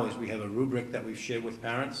doing now is we have a rubric that we've shared with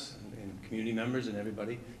parents and community members and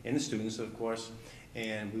everybody, and the students, of course,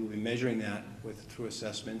 and we will be measuring that through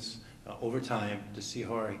assessments over time to see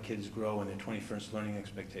how our kids grow in their 21st learning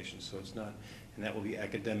expectations. So it's not, and that will be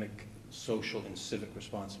academic social and civic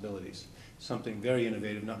responsibilities. Something very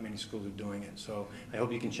innovative, not many schools are doing it. So I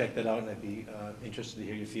hope you can check that out, and I'd be interested to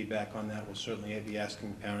hear your feedback on that. We'll certainly be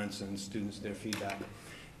asking parents and students their feedback.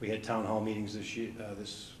 We had town hall meetings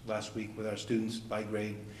this last week with our students by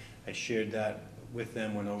grade. I shared that with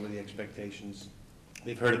them, went over the expectations.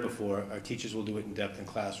 They've heard it before. Our teachers will do it in depth in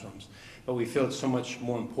classrooms. But we feel it's so much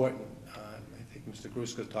more important. I think Mr.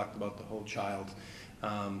 Gruska talked about the whole child.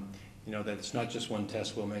 You know, that it's not just one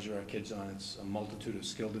test we'll measure our kids on. It's a multitude of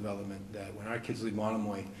skill development that when our kids leave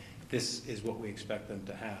Monomoy, this is what we expect them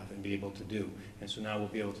to have and be able to do. And so now we'll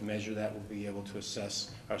be able to measure that. We'll be able to assess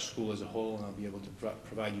our school as a whole, and I'll be able to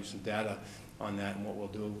provide you some data on that and what we'll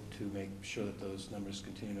do to make sure that those numbers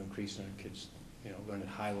continue to increase and our kids, you know, learn at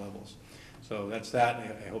high levels. So that's that.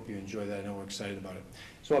 I hope you enjoy that. I know we're excited about it.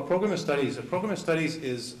 So our program of studies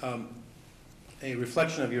is a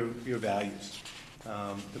reflection of your values.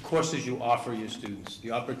 The courses you offer your students,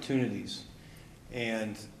 the opportunities,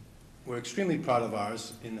 and we're extremely proud of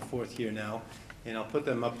ours in the 4th year now, and I'll put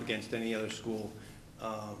them up against any other school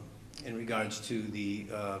in regards to the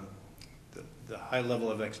high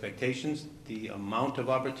level of expectations, the amount of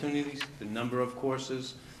opportunities, the number of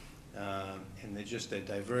courses, and just the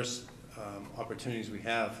diverse opportunities we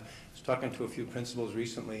have. I was talking to a few principals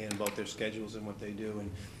recently and about their schedules and what they do,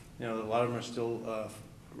 and you know, a lot of them are still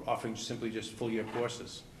offering simply just full-year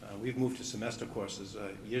courses. We've moved to semester courses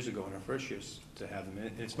years ago in our first years to have them,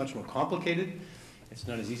 and it's much more complicated. It's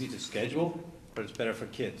not as easy to schedule, but it's better for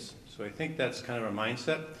kids. So I think that's kind of our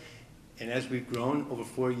mindset. And as we've grown over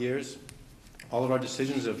 4 years, all of our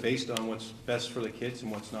decisions are based on what's best for the kids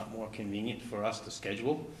and what's not more convenient for us to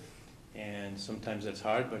schedule. And sometimes that's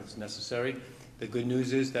hard, but it's necessary. The good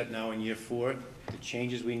news is that now in year 4, the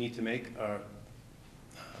changes we need to make are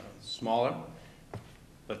smaller,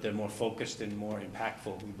 but they're more focused and more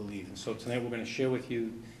impactful, we believe. And so tonight we're going to share with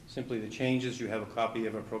you simply the changes. You have a copy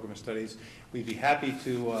of our program of studies. We'd be happy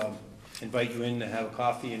to invite you in to have a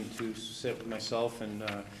coffee and to sit with myself and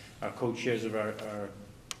our co-chairs of our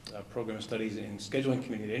program of studies and scheduling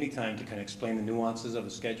committee at any time to kind of explain the nuances of a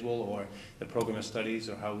schedule or the program of studies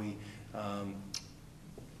or how we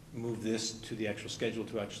move this to the actual schedule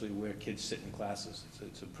to actually where kids sit in classes.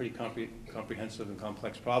 It's a pretty comprehensive and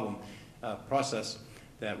complex process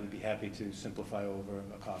that we'd be happy to simplify over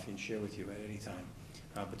a coffee and share with you at any time.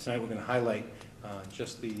 But tonight we're going to highlight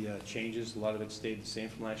just the changes. A lot of it stayed the same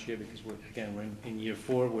from last year because we're in year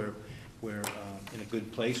 4. We're in a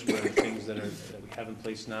good place where the things that we have in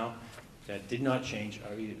place now that did not change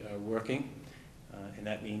are working, and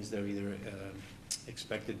that means they're either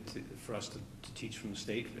expected for us to teach from the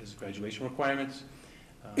state as graduation requirements,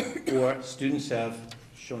 or students have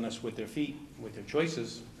shown us with their feet, with their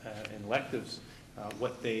choices and electives,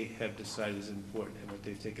 what they have decided is important and what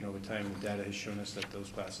they've taken over time, and the data has shown us that those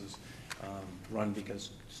classes run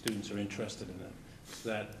because students are interested in them. So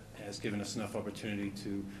that has given us enough opportunity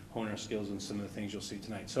to hone our skills in some of the things you'll see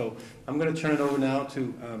tonight. So I'm going to turn it over now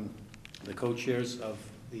to the co-chairs of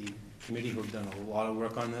the committee who have done a lot of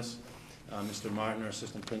work on this. Mr. Martin, our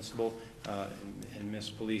assistant principal, and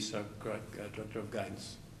Ms. Police, our director of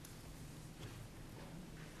guidance.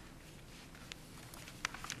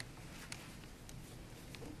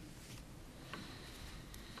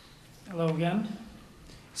 Hello again.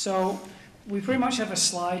 So we pretty much have a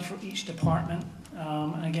slide for each department,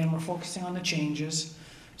 and again we're focusing on the changes.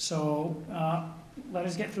 So let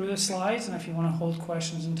us get through the slides, and if you want to hold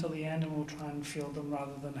questions until the end, and we'll try and field them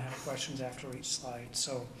rather than have questions after each slide.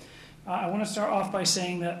 So I want to start off by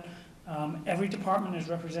saying that every department is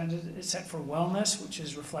represented except for wellness, which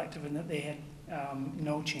is reflective in that they had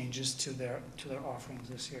no changes to their offerings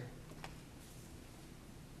this year.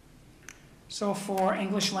 So for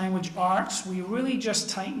English Language Arts, we really just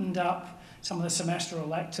tightened up some of the semester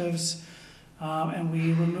electives, and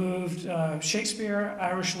we removed Shakespeare,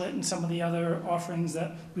 Irish Lit, and some of the other offerings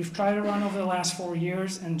that we've tried to run over the last 4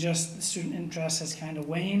 years, and just the student interest has kind of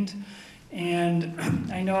waned. And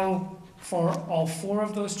I know for all 4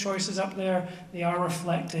 of those choices up there, they are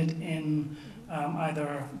reflected in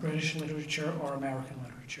either British literature or American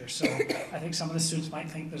literature. So I think some of the students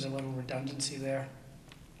might think there's a little redundancy there.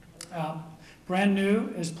 Brand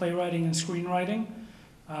new is playwriting and screenwriting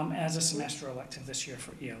as a semester elective this year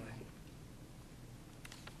for ELA.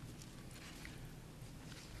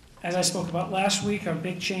 As I spoke about last week, our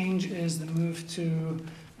big change is the move to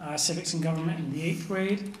civics and government in the 8th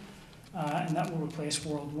grade, and that will replace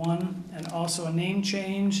World 1. And also a name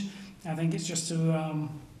change, I think it's just to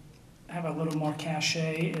have a little more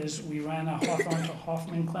cachet, is we ran a Hawthorne to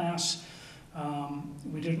Hoffman class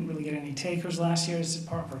We didn't really get any takers last year. This is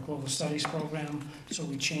part of our Global Studies program, so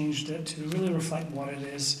we changed it to really reflect what it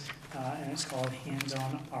is, and it's called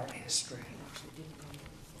Hands-on Art History.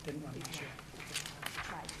 Didn't run this year.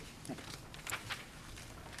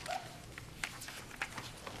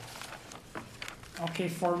 Okay,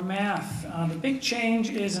 for math, the big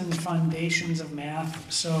change is in the foundations of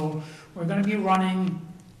math. So we're going to be running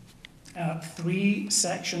 3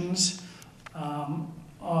 sections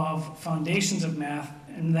of foundations of math,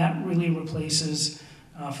 and that really replaces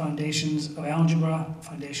foundations of algebra,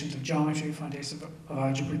 foundations of geometry, foundations of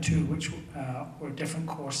algebra 2, which were different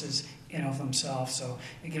courses in of themselves. So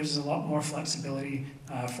it gives us a lot more flexibility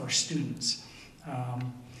for students.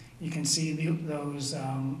 You can see those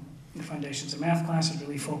the foundations of math class is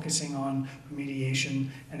really focusing on remediation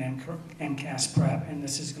and MCAS prep, and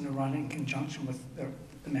this is going to run in conjunction with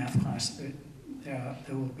the math class that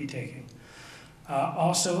we'll be taking.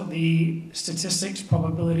 Also, the statistics,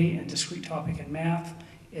 probability, and discrete topic in math,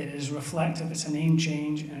 it is reflective, it's a name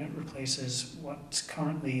change, and it replaces what's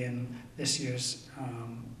currently in this year's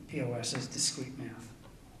POS as discrete math.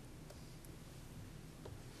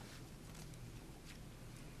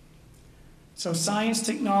 So science,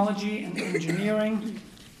 technology, and engineering,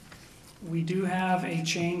 we do have a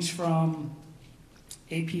change from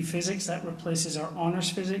AP Physics that replaces our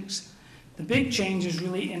honors physics. The big change is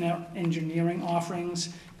really in our engineering offerings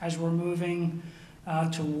as we're moving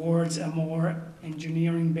towards a more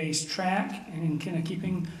engineering-based track, and in kind of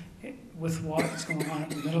keeping with what's going on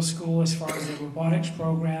at the middle school as far as the robotics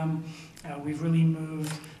program. We've really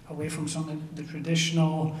moved away from some of the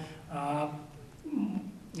traditional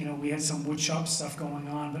we had some woodshop stuff going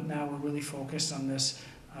on, but now we're really focused on this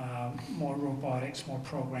more robotics, more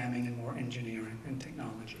programming, and more engineering and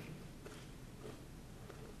technology.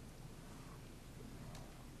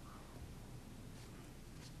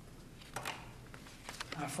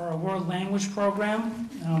 For our world language program,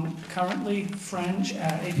 currently French,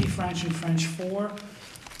 AP French and French 4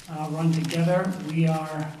 run together. We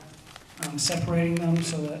are separating them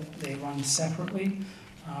so that they run separately.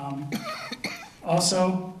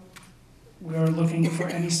 Also, we're looking for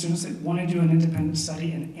any students that want to do an independent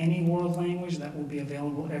study in any world language. That will be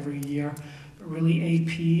available every year. But really,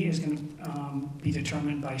 AP is going to be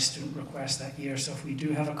determined by student request that year. So if we do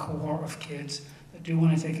have a cohort of kids that do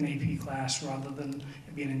want to take an AP class rather than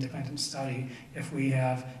it be an independent study, if we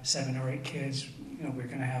have 7 or 8 kids, we're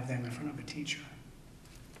going to have them in front of a teacher.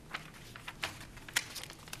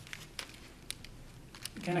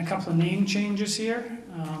 Again, a couple of name changes here.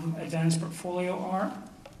 Advanced Portfolio Art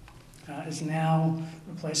is now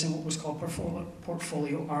replacing what was called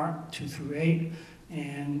Portfolio Art 2 through 8,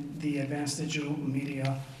 and the Advanced Digital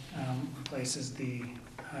Media replaces the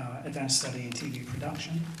Advanced Study in TV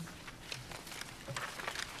Production.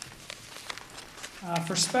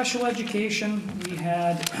 For special education, we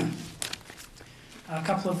had a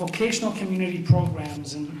couple of vocational community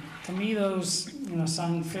programs, and to me those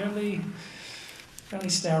sound fairly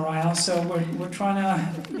sterile. So we're trying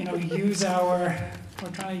to use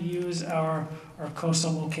our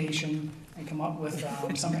coastal location and come up with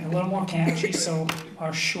something a little more catchy. So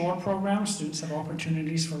our shore program, students have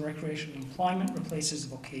opportunities for recreation and employment, replaces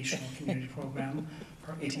the vocational community program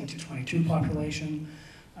for 18 to 22 population.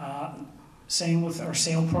 Same with our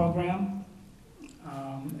SAIL program.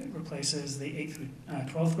 It replaces the 8th through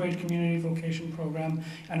 12th grade community vocation program.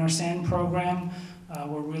 And our SAN program,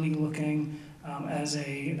 we're really looking as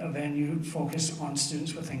a venue focused on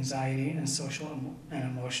students with anxiety and social and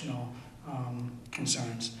emotional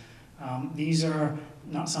concerns. These are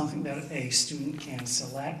not something that a student can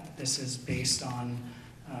select. This is based on,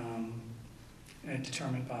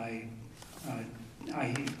 determined by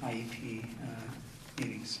IEP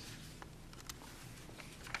meetings.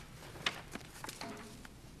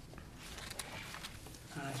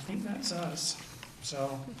 I think that's us.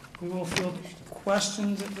 So we will field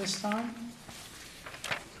questions at this time.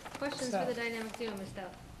 Questions for the dynamic duo, Ms.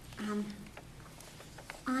 Dell?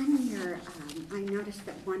 On your, I noticed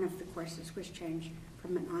that one of the courses was changed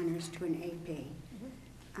from an honors to an AP.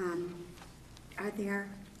 Are there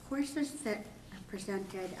courses that are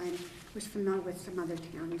presented, I was familiar with some other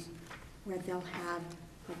towns, where they'll have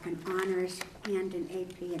like an honors and an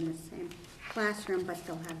AP in the same classroom, but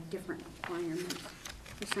they'll have different requirements?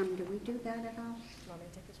 For some, do we do that at all? Want me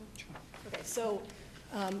to take this one? Sure. Okay, so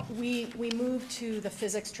we moved to the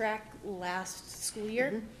physics track last school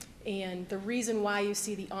year, and the reason why you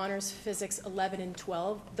see the honors physics 11 and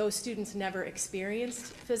 12, those students never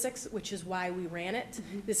experienced physics, which is why we ran it.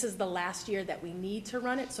 This is the last year that we need to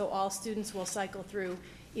run it, so all students will cycle through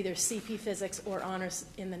either CP physics or honors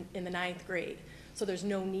in the 9th grade. So there's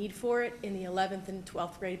no need for it in the 11th and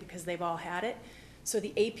 12th grade because they've all had it. So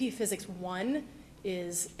the AP Physics 1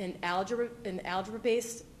 is an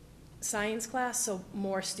algebra-based science class, so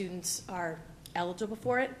more students are eligible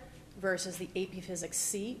for it, versus the AP Physics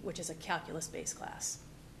C, which is a calculus-based class.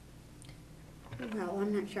 Well,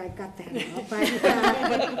 I'm not sure I got that all,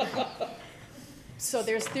 but, So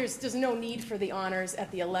there's no need for the honors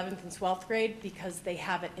at the 11th and 12th grade because they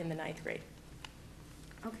have it in the 9th grade.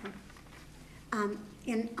 okay.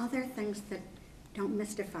 In other things that don't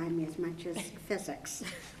mystify me as much as physics,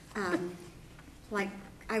 like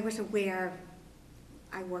I was aware,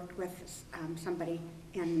 I worked with somebody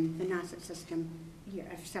in the Nauset system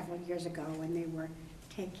several years ago, and they were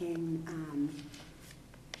taking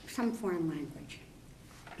some foreign language.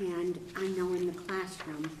 And I know in the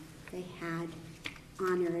classroom they had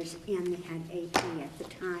honors and they had AP at the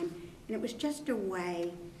time. And it was just a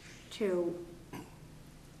way to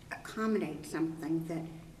accommodate something that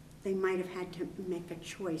they might have had to make a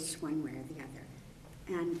choice one way or the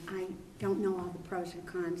other. And I don't know all the pros and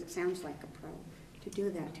cons. It sounds like a pro to do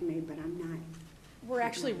that to me, but I'm not. We're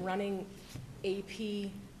actually running AP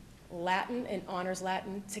Latin and Honors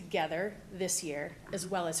Latin together this year, as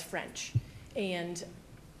well as French. And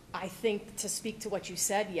I think, to speak to what you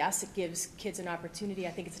said, yes, it gives kids an opportunity.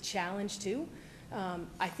 I think it's a challenge too.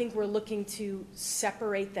 I think we're looking to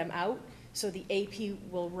separate them out, so the AP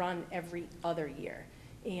will run every other year.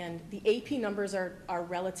 And the AP numbers are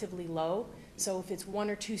relatively low, so if it's 1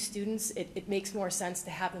 or 2 students, it makes more sense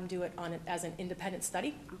to have them do it as an independent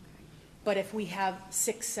study. Okay. But if we have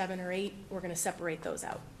 6, 7, or 8, we're going to separate those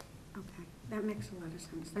out. Okay, that makes a lot of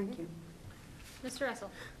sense. Thank you. Mr.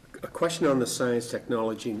 Russell? A question on the science,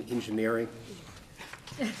 technology, and engineering.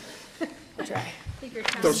 I'll try. Take your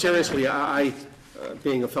time. No, seriously, I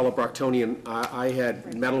being a fellow Brocktonian, I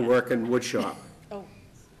had metalwork and wood shop. Oh,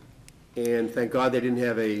 And thank God they didn't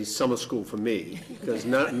have a summer school for me, because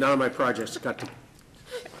none of my projects I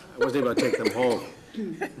wasn't able to take them home.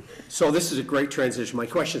 So this is a great transition. My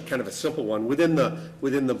question is kind of a simple one. Within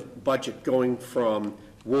the budget, going from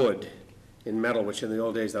wood and metal, which in the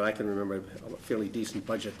old days that I can remember, a fairly decent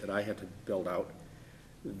budget that I had to build out,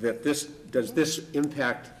 does this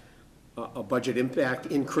impact, a budget impact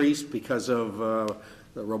increase because of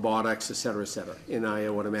the robotics, et cetera, et cetera? And I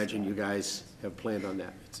would imagine you guys have planned on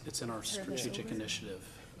that. It's in our strategic initiative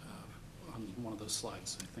on one of those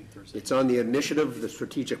slides. I think there's It's on the initiative, the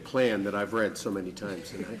strategic plan that I've read so many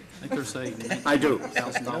times. And I think there's a I do.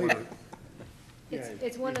 $1,000.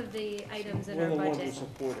 It's one of the items in One our of the ones we budget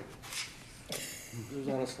supported. It was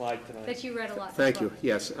on a slide tonight. that you read a lot. Thank you.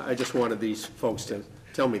 Yes, I just wanted these folks to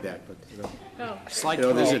tell me that, but, Oh, Slide you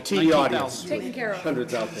know, there's a 12, TV audience, 19,000. taken care of.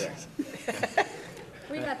 hundreds out there.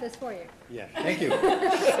 we got this for you. Yeah, thank you.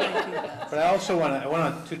 But I also want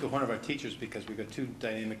to toot the horn of our teachers, because we've got 2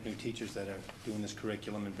 dynamic new teachers that are doing this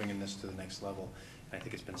curriculum and bringing this to the next level. I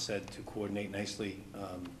think it's been said to coordinate nicely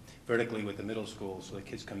vertically with the middle school, so the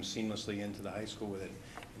kids come seamlessly into the high school with it.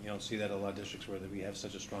 And you don't see that in a lot of districts where we have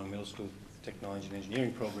such a strong middle school technology and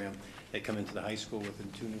engineering program. They come into the high school with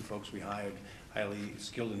the 2 new folks we hired, highly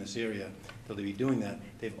skilled in this area. They'll be doing that.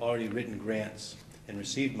 They've already written grants and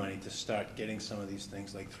received money to start getting some of these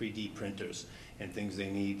things like 3D printers and things they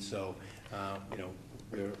need. So, you know,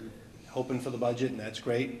 we're hoping for the budget, and that's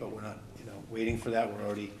great, but we're not, you know, waiting for that.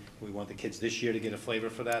 We want the kids this year to get a flavor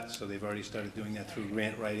for that, so they've already started doing that through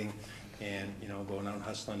grant writing and, you know, going out and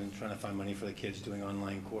hustling and trying to find money for the kids, doing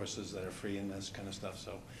online courses that are free and this kind of stuff.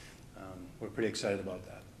 So we're pretty excited about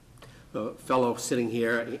that. Fellow sitting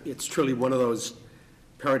here, it's truly one of those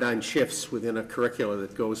paradigm shifts within a curricula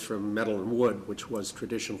that goes from metal and wood, which was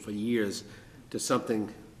traditional for years, to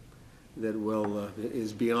something that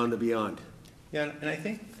is beyond the beyond. Yeah, and I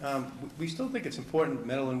think, we still think it's important,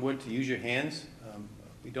 metal and wood, to use your hands.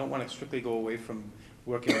 We don't want to strictly go away from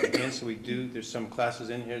working with the hands, so there's some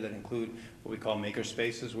classes in here that include what we call maker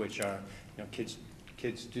spaces, which are, you know,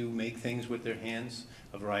 kids do make things with their hands,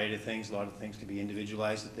 a variety of things. A lot of things can be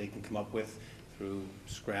individualized that they can come up with through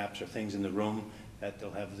scraps or things in the room that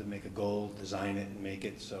they'll have to make a goal, design it, and make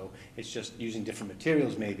it. So it's just using different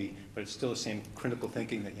materials maybe, but it's still the same critical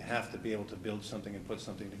thinking that you have to be able to build something and put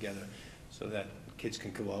something together so that kids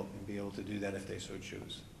can go out and be able to do that if they so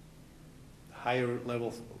choose. Higher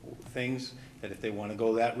level things that if they want to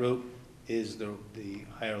go that route is the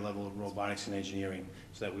higher level of robotics and engineering,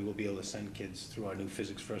 so that we will be able to send kids through our new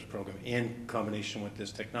Physics First program in combination with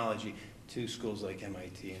this technology to schools like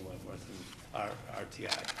MIT and Wentworth and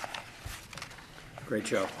RTI. Great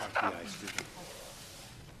job. RTI, excuse me.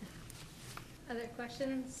 Other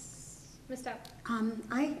questions? Ms. Dow?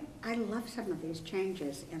 I love some of these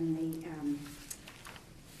changes in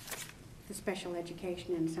the special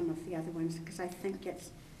education and some of the other ones, because I think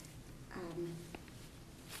it's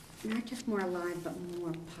not just more aligned, but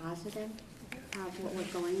more positive of what we're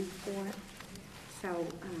going for. So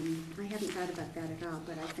I hadn't thought about that at all,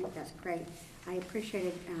 but I think that's great. I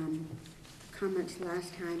appreciated comments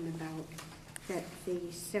last time about that the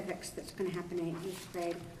civics that's going to happen in 8th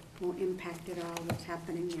grade won't impact at all what's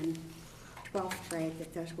happening in 12th grade,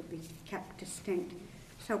 that those will be kept distinct.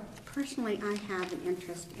 So personally, I have an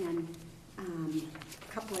interest in a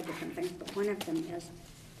couple of different things, but one of them is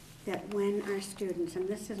that when our students, and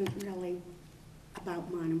this isn't really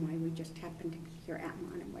about Monomoy, we just happened to be here at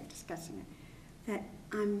Monomoy discussing it, that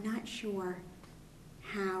I'm not sure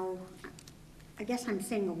how, I guess I'm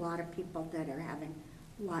seeing a lot of people that are having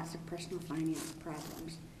lots of personal finance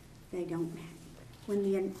problems. They don't, when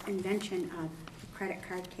the invention of the credit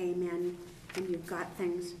card came in and you got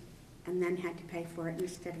things and then had to pay for it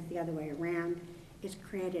instead of the other way around, it's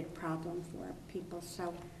created a problem for people.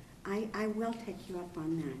 So I will take you up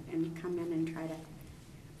on that and come in and try to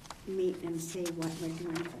meet and see what we're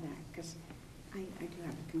doing for that, because I do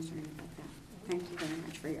have a concern about that. Thank you very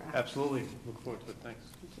much for your help. Absolutely. Look forward to it. Thanks.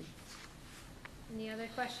 Thank you. Any other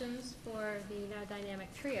questions for the now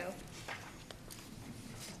dynamic trio?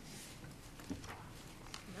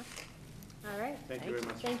 No? All right. Thank you very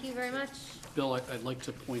much. Thank you very much. Bill, I'd like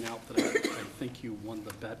to point out that I think you won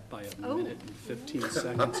the bet by a Oh. minute and 15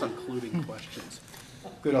 seconds, including questions.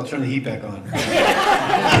 Good, I'll turn the heat back on.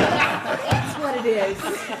 That's what it is.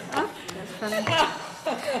 That's funny.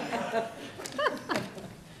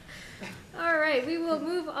 All right, we will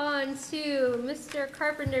move on to Mr.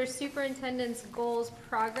 Carpenter's superintendent's goals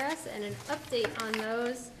progress and an update on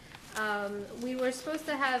those. We were supposed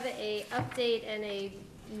to have a update and a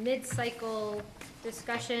mid-cycle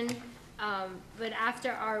discussion, but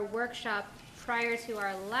after our workshop prior to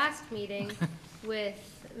our last meeting with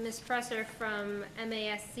Ms. Presser from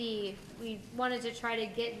MASC, we wanted to try to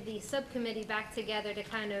get the subcommittee back together to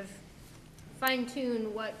kind of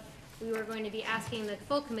fine-tune what we were going to be asking the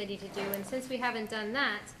full committee to do. And since we haven't done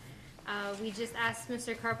that, we just asked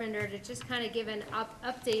Mr. Carpenter to just kind of give an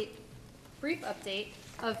brief update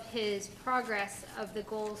of his progress of the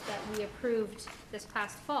goals that we approved this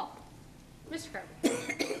past fall. Mr.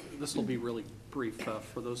 Carpenter. This will be really brief.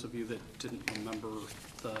 For those of you that didn't remember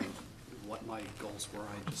what my goals were,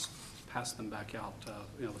 I just passed them back out.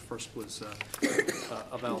 The first was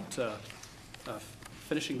about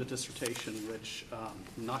finishing the dissertation, which,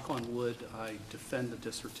 knock on wood, I defend the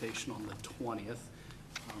dissertation on the 20th.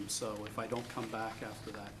 So if I don't come back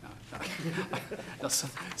after that,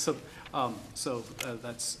 so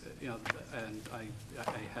that's, and I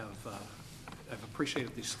have I've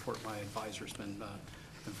appreciated the support my advisor's been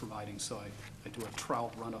providing. So I do a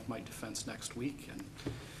trial run of my defense next week,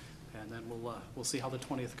 and then we'll see how the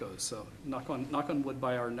 20th goes. So knock on wood,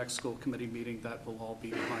 by our next school committee meeting, that will all be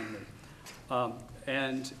behind me.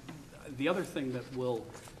 And the other thing that will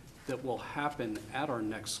happen at our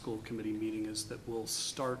next school committee meeting is that we'll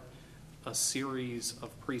start a series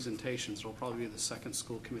of presentations. It'll probably be the second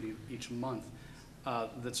school committee each month.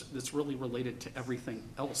 That's really related to everything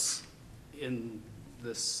else in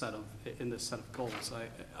this set of goals.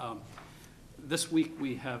 This week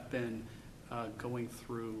we have been going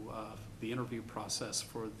through the interview process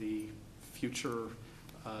for the future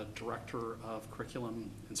Director of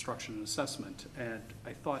Curriculum, Instruction, and Assessment, and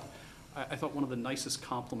I thought one of the nicest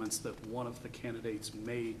compliments that one of the candidates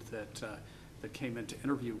made that came in to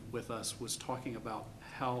interview with us was talking about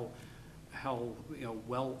how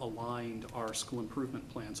well aligned our school improvement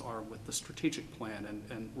plans are with the strategic plan,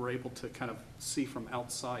 and we're able to kind of see from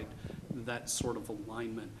outside that sort of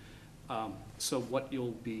alignment. So what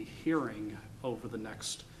you'll be hearing over the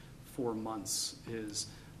next 4 months is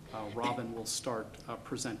Robin will start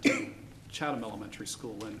presenting Chatham Elementary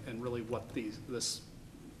School and really what the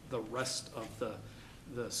rest of the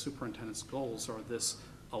superintendent's goals are, this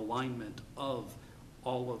alignment of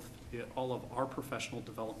all of our professional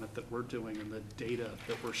development that we're doing and the data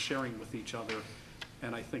that we're sharing with each other.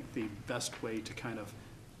 And I think the best way to kind of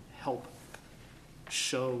help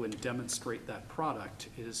show and demonstrate that product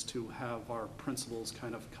is to have our principals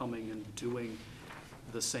kind of coming and doing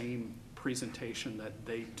the same presentation that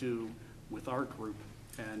they do with our group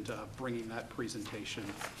and bringing that presentation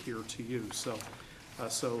here to you. So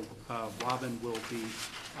Robin will be,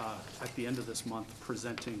 at the end of this month,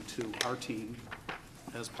 presenting to our team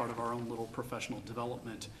as part of our own little professional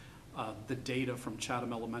development the data from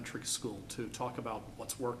Chatham Elementary School to talk about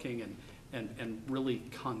what's working and really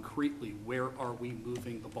concretely where are we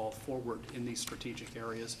moving the ball forward in these strategic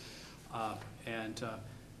areas.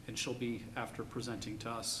 And she'll be, after presenting to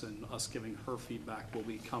us and us giving her feedback, will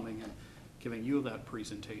be coming giving you that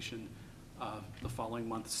presentation. The following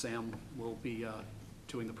month, Sam will be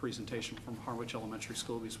doing the presentation from Harwich Elementary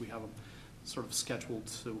School, because we have them sort of scheduled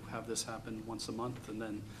to have this happen once a month, and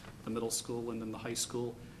then the middle school, and then the high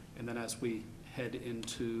school. And then as we head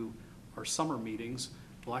into our summer meetings,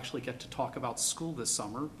 we'll actually get to talk about school this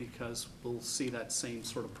summer, because we'll see that same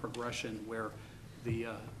sort of progression where the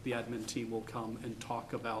admin team will come and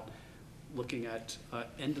talk about looking at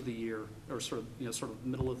end of the year, or sort of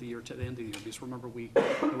middle of the year to the end of the year. Because remember, we've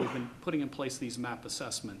been putting in place these MAP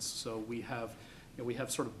assessments. So we have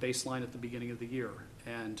sort of baseline at the beginning of the year,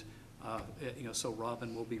 and so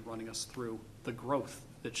Robin will be running us through the growth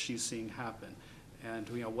that she's seeing happen, and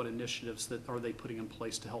what initiatives that are they putting in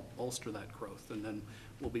place to help bolster that growth. And then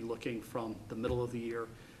we'll be looking from the middle of the year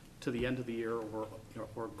to the end of the year,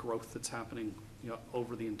 or growth that's happening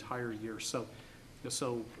over the entire year. So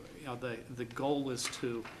the goal is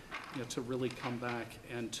to really come back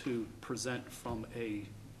and to present from a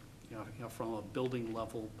from a building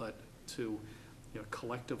level, but to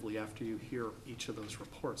collectively, after you hear each of those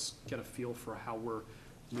reports, get a feel for how we're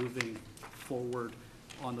moving forward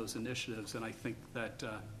on those initiatives. And I think that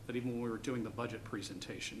that even when we were doing the budget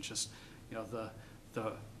presentation, just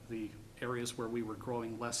the areas where we were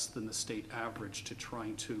growing less than the state average, to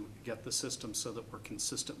trying to get the system so that we're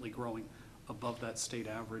consistently growing above that state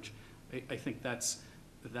average. I think that's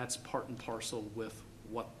part and parcel with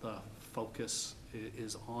what the focus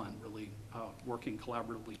is on, really working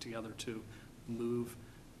collaboratively together to move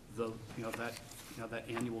that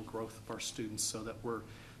annual growth of our students, so that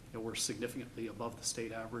we're significantly above the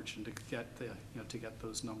state average, and to get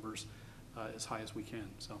those numbers as high as we can.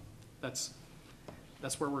 So that's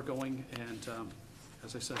where we're going. And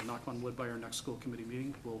as I said, knock on wood, by our next school committee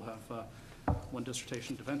meeting, we'll have one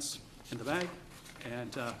dissertation defense in the bag,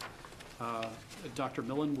 and Dr.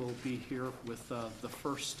 Millen will be here with the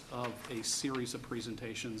first of a series of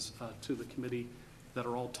presentations to the committee that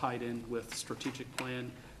are all tied in with strategic plan,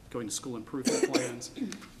 going to school improvement plans,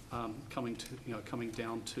 coming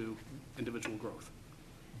down to individual growth.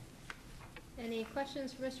 Any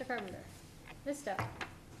questions for Mr. Carpenter? Ms. Steph?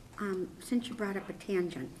 Since you brought up a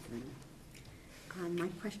tangent, my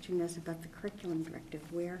question is about the curriculum directive.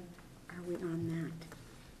 Where are we on that?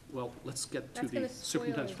 Well, let's get to That's the gonna spoil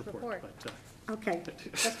superintendent's his report. report. But, Okay,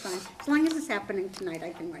 that's fine. As long as it's happening tonight,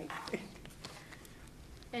 I can wait.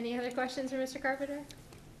 Any other questions for Mr. Carpenter?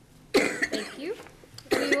 Thank you.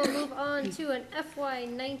 We will move on to an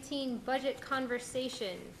FY19 budget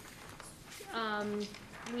conversation.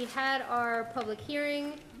 We had our public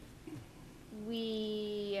hearing.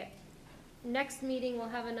 Next meeting we'll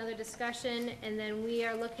have another discussion, and then we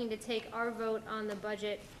are looking to take our vote on the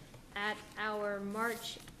budget at our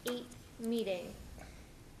March 8th meeting.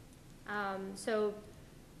 So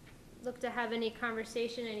look to have any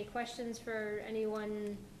conversation, any questions for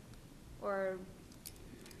anyone, or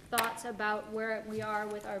thoughts about where we are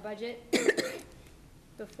with our budget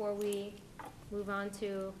before we move on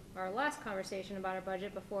to our last conversation about our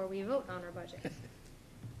budget before we vote on our budget.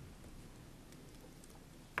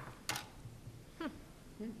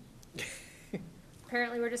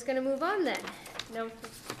 Apparently we're just gonna move on then. No,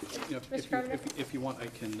 Mr. Carpenter? If you want, I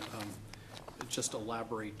can just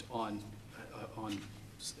elaborate on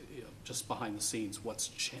just behind the scenes, what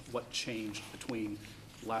changed between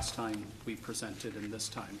last time we presented and this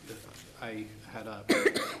time.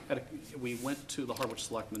 We went to the Harwich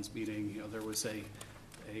Selectmen's meeting. There was a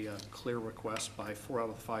clear request by 4 out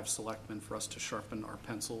of 5 selectmen for us to sharpen our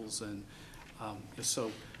pencils, and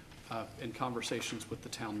so in conversations with the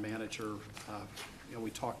town manager,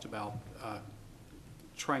 we talked about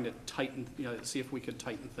trying to tighten, see if we could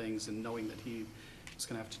tighten things, and knowing that he was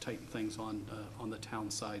going to have to tighten things on the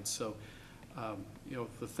town side. So,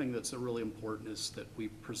 the thing that's really important is that we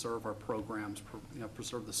preserve our programs,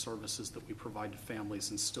 preserve the services that we provide to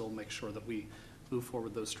families, and still make sure that we move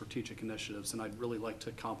forward those strategic initiatives. And I'd really like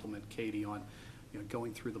to compliment Katie on,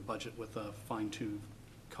 going through the budget with a fine-tooth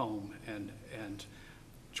comb and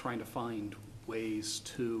trying to find ways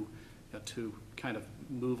to kind of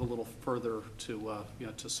move a little further to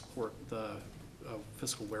support the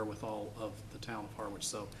fiscal wherewithal of the town of Harwich.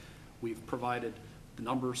 So we've provided the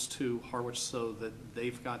numbers to Harwich so that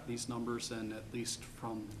they've got these numbers, and at least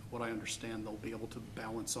from what I understand, they'll be able to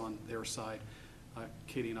balance on their side.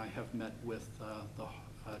 Katie and I have met with the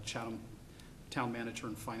Chatham town manager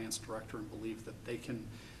and finance director, and believe that they can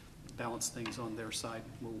balance things on their side.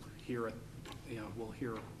 We'll hear it. We'll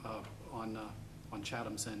hear on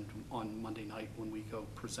Chatham's end on Monday night when we go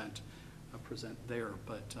present there.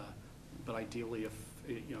 But ideally, if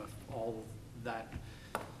all that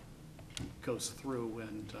goes through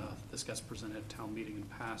and this gets presented at town meeting in the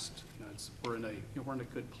past, we're in a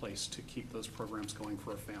good place to keep those programs going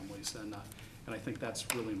for our families. And I think that's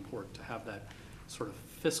really important to have that sort of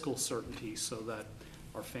fiscal certainty so that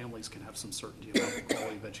our families can have some certainty about the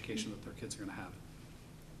quality of education that their kids are going to have.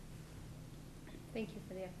 Thank you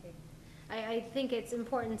for the update. I think it's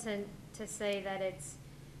important to say that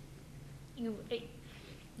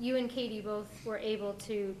you and Katie both were able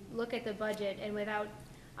to look at the budget and without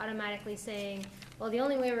automatically saying, well, the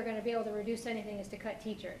only way we're going to be able to reduce anything is to cut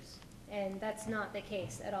teachers. And that's not the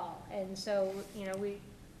case at all. And so, we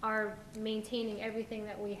are maintaining everything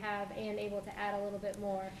that we have and able to add a little bit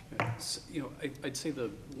more. I'd say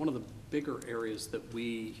one of the bigger areas that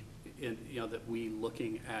we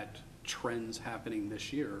looking at trends happening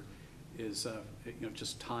this year is,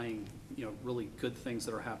 just tying, really good things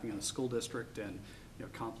that are happening in the school district and,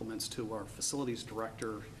 compliments to our facilities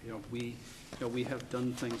director. We have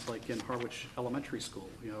done things like in Harwich Elementary School,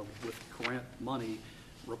 with grant money,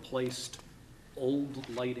 replaced old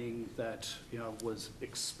lighting that, was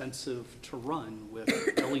expensive to run with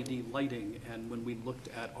LED lighting. And when we looked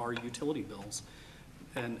at our utility bills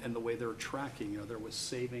and the way they're tracking, there was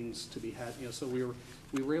savings to be had. So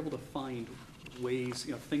we were able to find ways,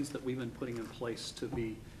 things that we've been putting in place to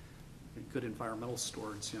be good environmental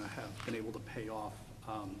stewards, have been able to pay off.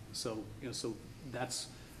 So that's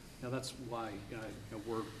why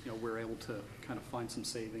we're able to kind of find some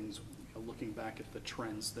savings, looking back at the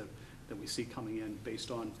trends that we see coming in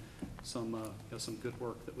based on some good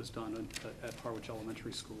work that was done at Harwich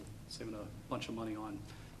Elementary School, saving a bunch of money on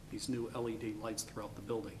these new LED lights throughout the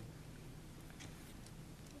building.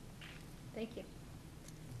 Thank you.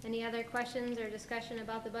 Any other questions or discussion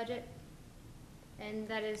about the budget? And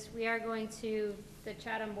that is, we are going to the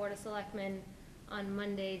Chatham Board of Selectmen on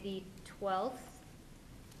Monday, the 12th,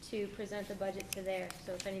 to present the budget to there.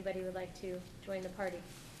 So if anybody would like to join the party.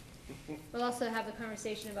 We'll also have a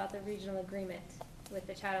conversation about the regional agreement with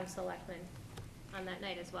the Chatham Selectmen on that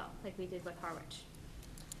night as well, like we did with Harwich.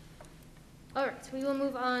 All right, so we will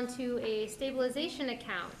move on to a stabilization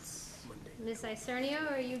account. Ms.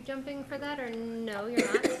 Isernio, are you jumping for that, or no,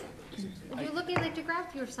 you're not? You're looking like to grab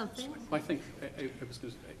you or something. I think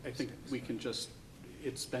I think we can just,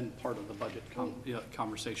 it's been part of the budget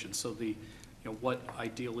conversation. So what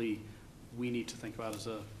ideally we need to think about as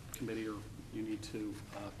a committee, or you need to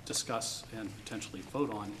discuss and potentially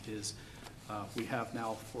vote on, is we have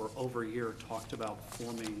now for over a year talked about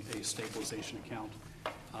forming a stabilization account.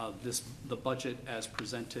 The budget as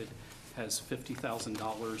presented has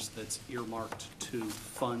 $50,000 that's earmarked to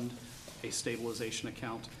fund a stabilization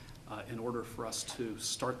account. In order for us to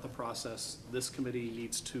start the process, this committee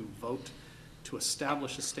needs to vote to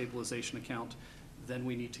establish a stabilization account. Then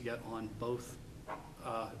we need to get on both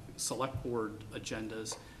select board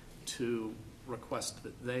agendas to request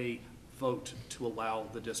that they vote to allow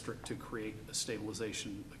the district to create a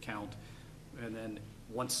stabilization account. And then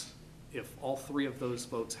if all three of those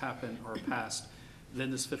votes happen or are passed, then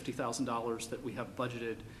this $50,000 that we have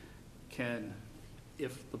budgeted can,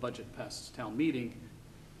 if the budget passes town meeting,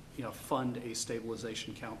 fund a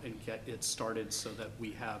stabilization account and get it started so that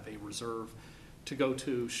we have a reserve to go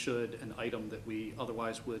to should an item that we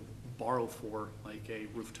otherwise would borrow for, like a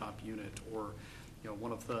rooftop unit or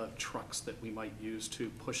one of the trucks that we might use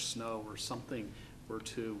to push snow or something, were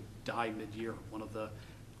to die mid-year. One of the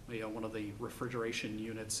refrigeration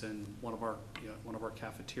units in one of our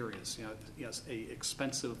cafeterias. Yes, a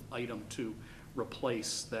expensive item to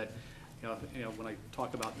replace that. When I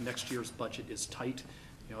talk about next year's budget is tight,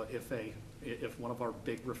 if one of our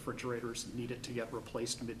big refrigerators needed to get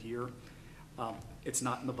replaced mid-year, it's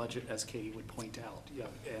not in the budget, as Katie would point out.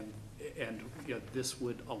 And this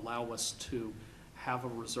would allow us to have a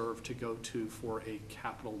reserve to go to for a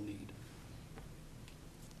capital need.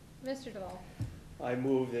 Mr. Duvall. I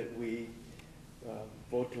move that we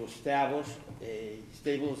vote to establish a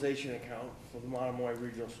stabilization account for the Monomoy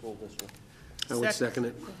Regional School District. I would second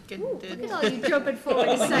it. Ooh, look at all you jumping forward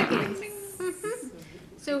a second.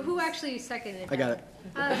 So who actually seconded that? I got it.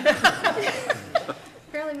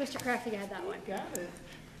 Apparently Mr. Crafty had that one. Got it.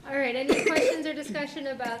 All right, any questions or discussion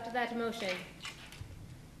about that motion?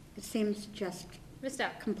 It seems just Ms.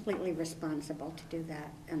 Duck. completely responsible to do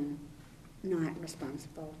that and not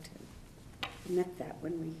responsible to admit that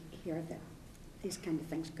when we hear that these kind of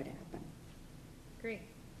things could happen. Great.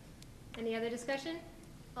 Any other discussion?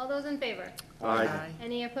 All those in favor? Aye.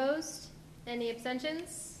 Any opposed? Any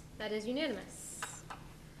abstentions? That is unanimous.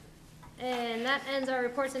 And that ends our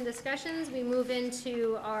reports and discussions. We move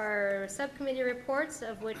into our subcommittee reports,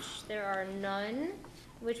 of which there are none.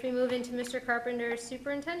 which we move into Mr. Carpenter's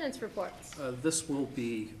superintendent's reports. This will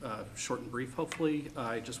be short and brief, hopefully.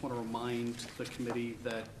 I just want to remind the committee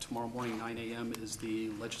that tomorrow morning, 9 a.m. is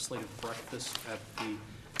the legislative breakfast at the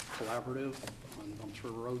Collaborative on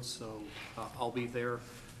Ventura Road, so I'll be there.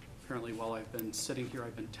 Apparently, while I've been sitting here,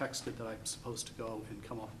 I've been texted that I'm supposed to go and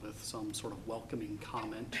come up with some sort of welcoming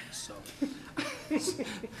comment, so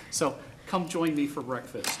so come join me for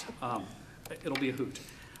breakfast. It'll be a hoot.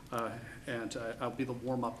 And I'll be the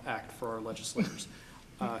warm-up act for our legislators.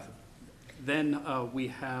 Then we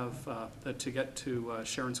have, to get to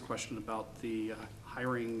Sharon's question about the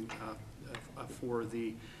hiring for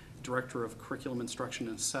the Director of Curriculum Instruction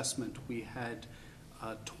and Assessment, we had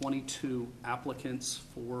 22 applicants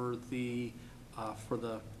for the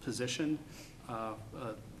position.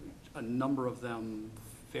 A number of them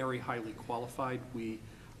very highly qualified. We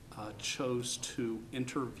chose to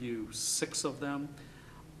interview 6 of them.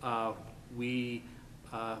 We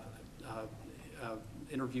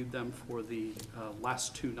interviewed them for the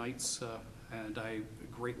last 2 nights, and I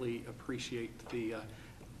greatly appreciate the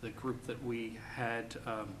group that we had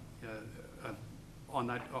on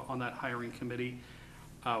that hiring committee.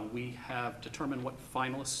 We have determined what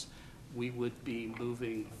finalists we would be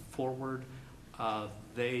moving forward.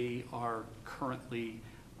 They are currently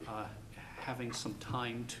having some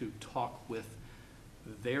time to talk with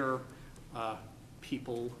their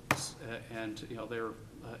people and their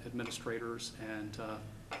administrators and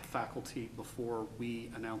faculty before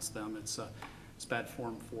we announce them. It's bad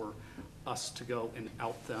form for us to go and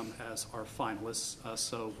out them as our finalists.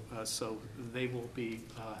 So they will be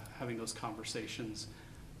having those conversations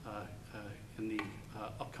in the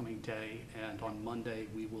upcoming day, and on Monday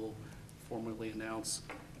we will formally announce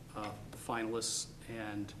the finalists,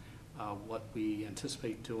 and what we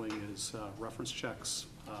anticipate doing is reference checks.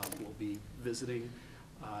 We'll be visiting,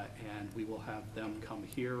 and we will have them come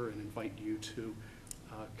here and invite you to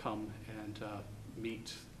come and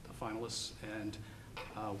meet the finalists, and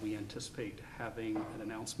we anticipate having an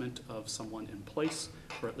announcement of someone in place,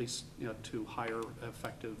 or at least to hire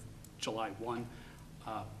effective July 1,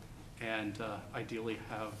 and ideally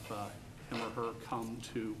have him or her come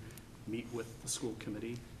to meet with the school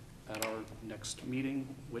committee at our next meeting,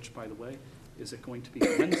 which, by the way, is it going to be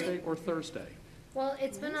Wednesday or Thursday? Well,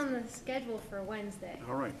 it's been on the schedule for Wednesday.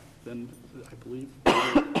 All right, then I believe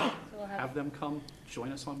So we'll have them come,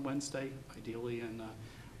 join us on Wednesday, ideally, and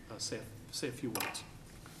say a few words.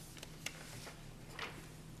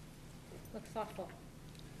 Looks thoughtful.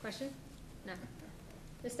 Question? No.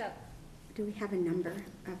 Just up. Do we have a number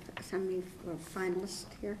of somebody for finalists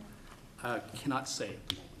here? Cannot say at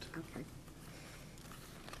the moment. Okay.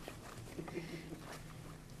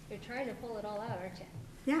 You're trying to pull it all out, aren't you?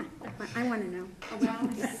 Yeah, I want to know.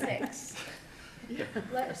 Around 6.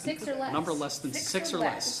 6 or less? Number less than 6 or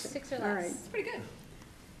less. 6 or less. All right. That's pretty good.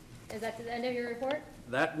 Is that the end of your report?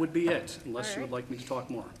 That would be it, unless All you right. would like me to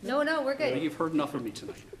talk more. No, we're good. You've heard enough of me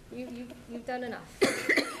tonight. You've done enough.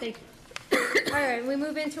 Thank you. All right, we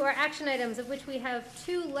move into our action items, of which we have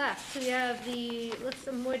 2 left. We have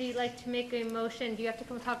would you like to make a motion? Do you have to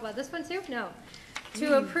come talk about this one too? No.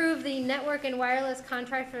 To approve the network and wireless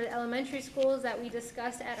contract for the elementary schools that we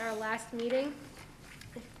discussed at our last meeting.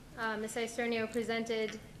 Ms. Isernio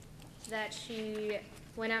presented that she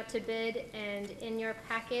went out to bid, and in your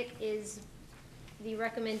packet is the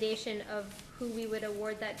recommendation of who we would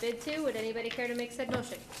award that bid to. Would anybody care to make said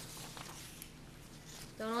motion?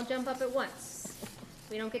 Don't all jump up at once.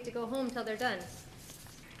 We don't get to go home till they're done.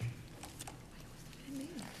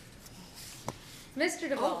 Mr.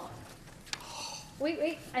 DeVaul.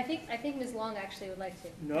 Wait, I think Ms. Long actually would like to.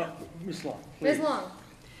 No, Ms. Long, Ms. please. Long.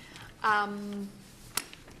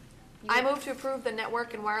 I move to approve the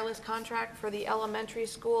network and wireless contract for the elementary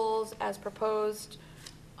schools as proposed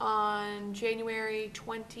on January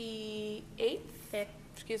 25th,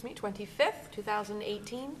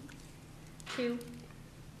 2018. To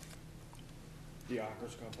The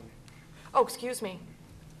Ockers Company. Oh, excuse me.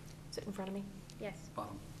 Is it in front of me? yes,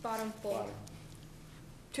 Bottom. bottom bold. Bottom.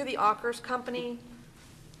 To the Ockers Company.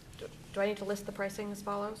 Do I need to list the pricing as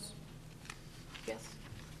follows? Yes.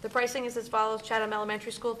 The pricing is as follows: Chatham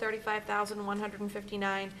Elementary School,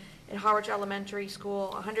 $35,159, and Harwich Elementary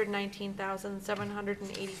School,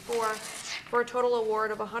 $119,784, for a total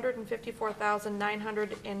award of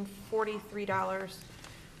 $154,943.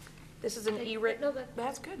 This is an E-rate. No,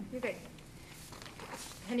 That's good. you're good.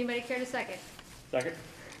 Anybody care to second? Second?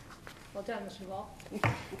 Well done, Mr. Wall.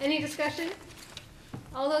 Any discussion?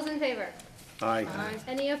 All those in favor? Aye.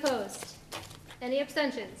 Any opposed? Any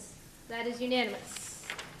abstentions? That is unanimous.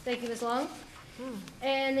 Thank you, Ms. Long.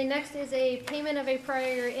 And the next is a payment of a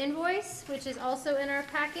prior invoice, which is also in our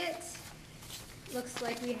packet. Looks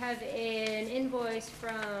like we have an invoice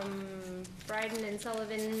from Bryden and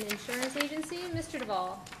Sullivan Insurance Agency. Mr.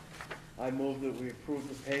 Duvall. I move that we approve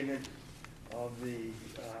the payment of the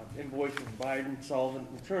invoice from Biden Sullivan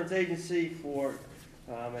Insurance Agency for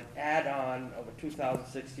an add-on of a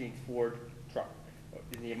 2016 Ford truck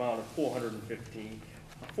in the amount of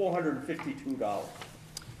 $452.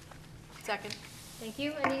 Second. Thank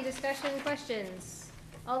you. Any discussion, questions?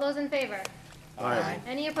 All those in favor? Aye.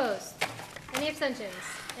 Any opposed? Any abstentions?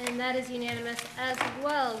 And that is unanimous as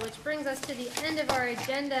well, which brings us to the end of our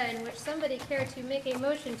agenda, in which somebody care to make a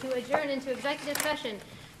motion to adjourn into executive session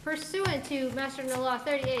pursuant to Master General Law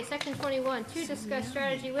 38, Section 21, to discuss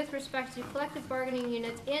strategy with respect to collective bargaining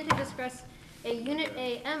units and to discuss a Unit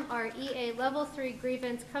A MREA Level 3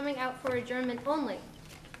 grievance coming out for adjournment only.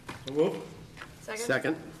 So move. Second.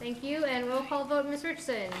 Second? Thank you, and roll call vote, Ms.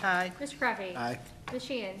 Richardson. Aye. Mr. Crafty. Aye. Ms.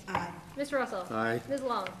 Sheehan. Aye. Mr. Russell. Aye. Ms.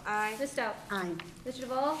 Long. Aye. Ms. Stout. Aye. Mr.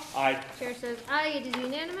 Duvall. Aye. Chair says aye, it is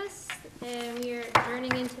unanimous, and we are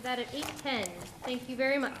adjourning into that at 8:10. Thank you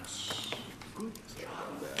very much.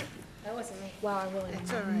 That wasn't me. Wow, I really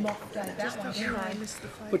It's all right. Muffed out that one, didn't I?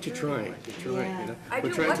 But you're trying, you know? I We're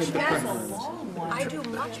do trying to much take the better. pressure. I do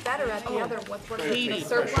much better at the other, what is it, the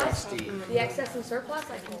surplus? The excess and surplus,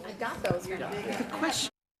 I got those. The question